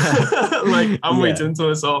 bro. Like I'm waiting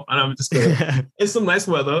until it's off, and I'm just gonna. It's some nice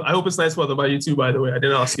weather. I hope it's nice weather by you too. By the way, I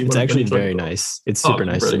didn't ask you. It's actually very nice. It's super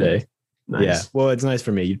nice today. Nice. Yeah. Well, it's nice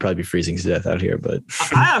for me. You'd probably be freezing to death out here, but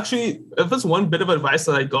I actually, if there's one bit of advice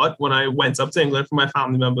that I got when I went up to England from my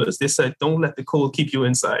family members, they said, "Don't let the cold keep you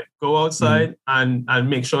inside. Go outside and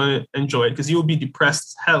make sure and enjoy it, because you'll be depressed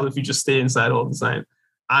as hell if you just stay inside all the time."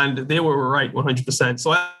 And they were right 100%.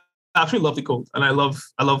 So I actually love the cold, and I love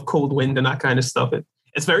cold wind and that kind of stuff.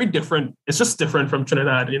 It's very different. It's just different from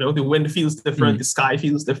Trinidad. You know, the wind feels different. The sky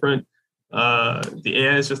feels different. The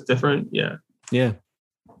air is just different. Yeah. Yeah.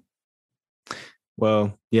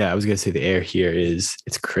 Well, yeah, I was going to say the air here it's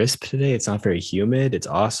crisp today. It's not very humid. It's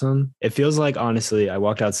awesome. It feels like, honestly, I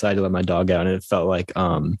walked outside to let my dog out, and it felt like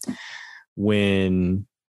when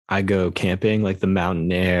I go camping, like the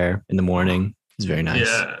mountain air in the morning. It's very nice.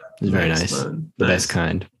 Yeah. It's very nice. The best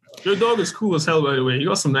kind. Your dog is cool as hell, by the way. You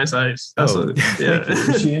got some nice eyes. Yeah.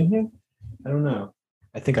 Is she in here? I don't know.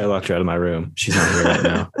 I think I locked her out of my room. She's not here right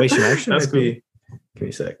now. Wait, she actually might be. Give me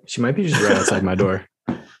a sec. She might be just right outside my door.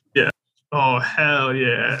 Yeah. Oh, hell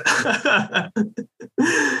yeah.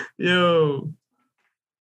 Yo.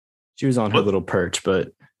 She was on her little perch,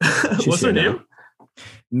 but what's her name?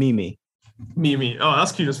 Mimi. Mimi. Oh,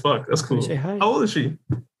 that's cute as fuck. That's cool. Say hi. How old is she?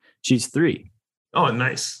 She's 3. Oh,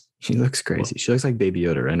 nice. She looks crazy. She looks like Baby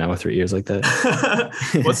Yoda right now with her ears like that.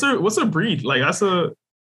 What's her breed? Like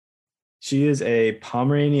She is a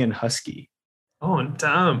Pomeranian Husky. Oh,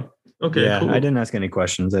 damn. Okay, yeah, cool. I didn't ask any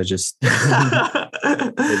questions. I just paid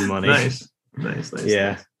money. Nice.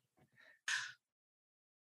 Yeah. Nice.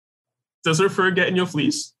 Does her fur get in your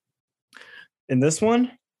fleece? In this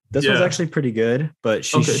one? This one's actually pretty good, but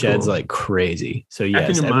she sheds like crazy. So yes,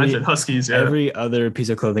 I can imagine Huskies. Yeah. Every other piece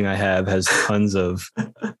of clothing I have has tons of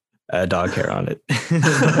dog hair on it.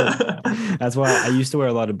 That's why I used to wear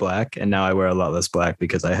a lot of black, and now I wear a lot less black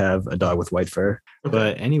because I have a dog with white fur. Okay.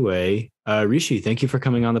 But anyway, Rishi, thank you for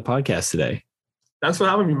coming on the podcast today. Thanks for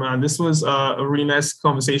having me, man. This was a really nice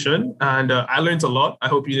conversation, and I learned a lot. I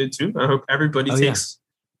hope you did too. I hope everybody takes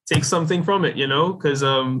something from it, because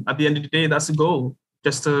at the end of the day, that's the goal.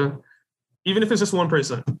 Just to, even if it's just one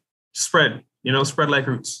person, spread like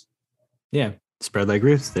roots. Yeah, spread like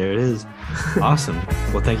roots. There it is. Awesome.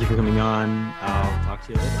 Well, thank you for coming on. I'll talk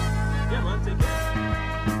to you later. Yeah, man. Take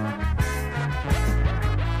care.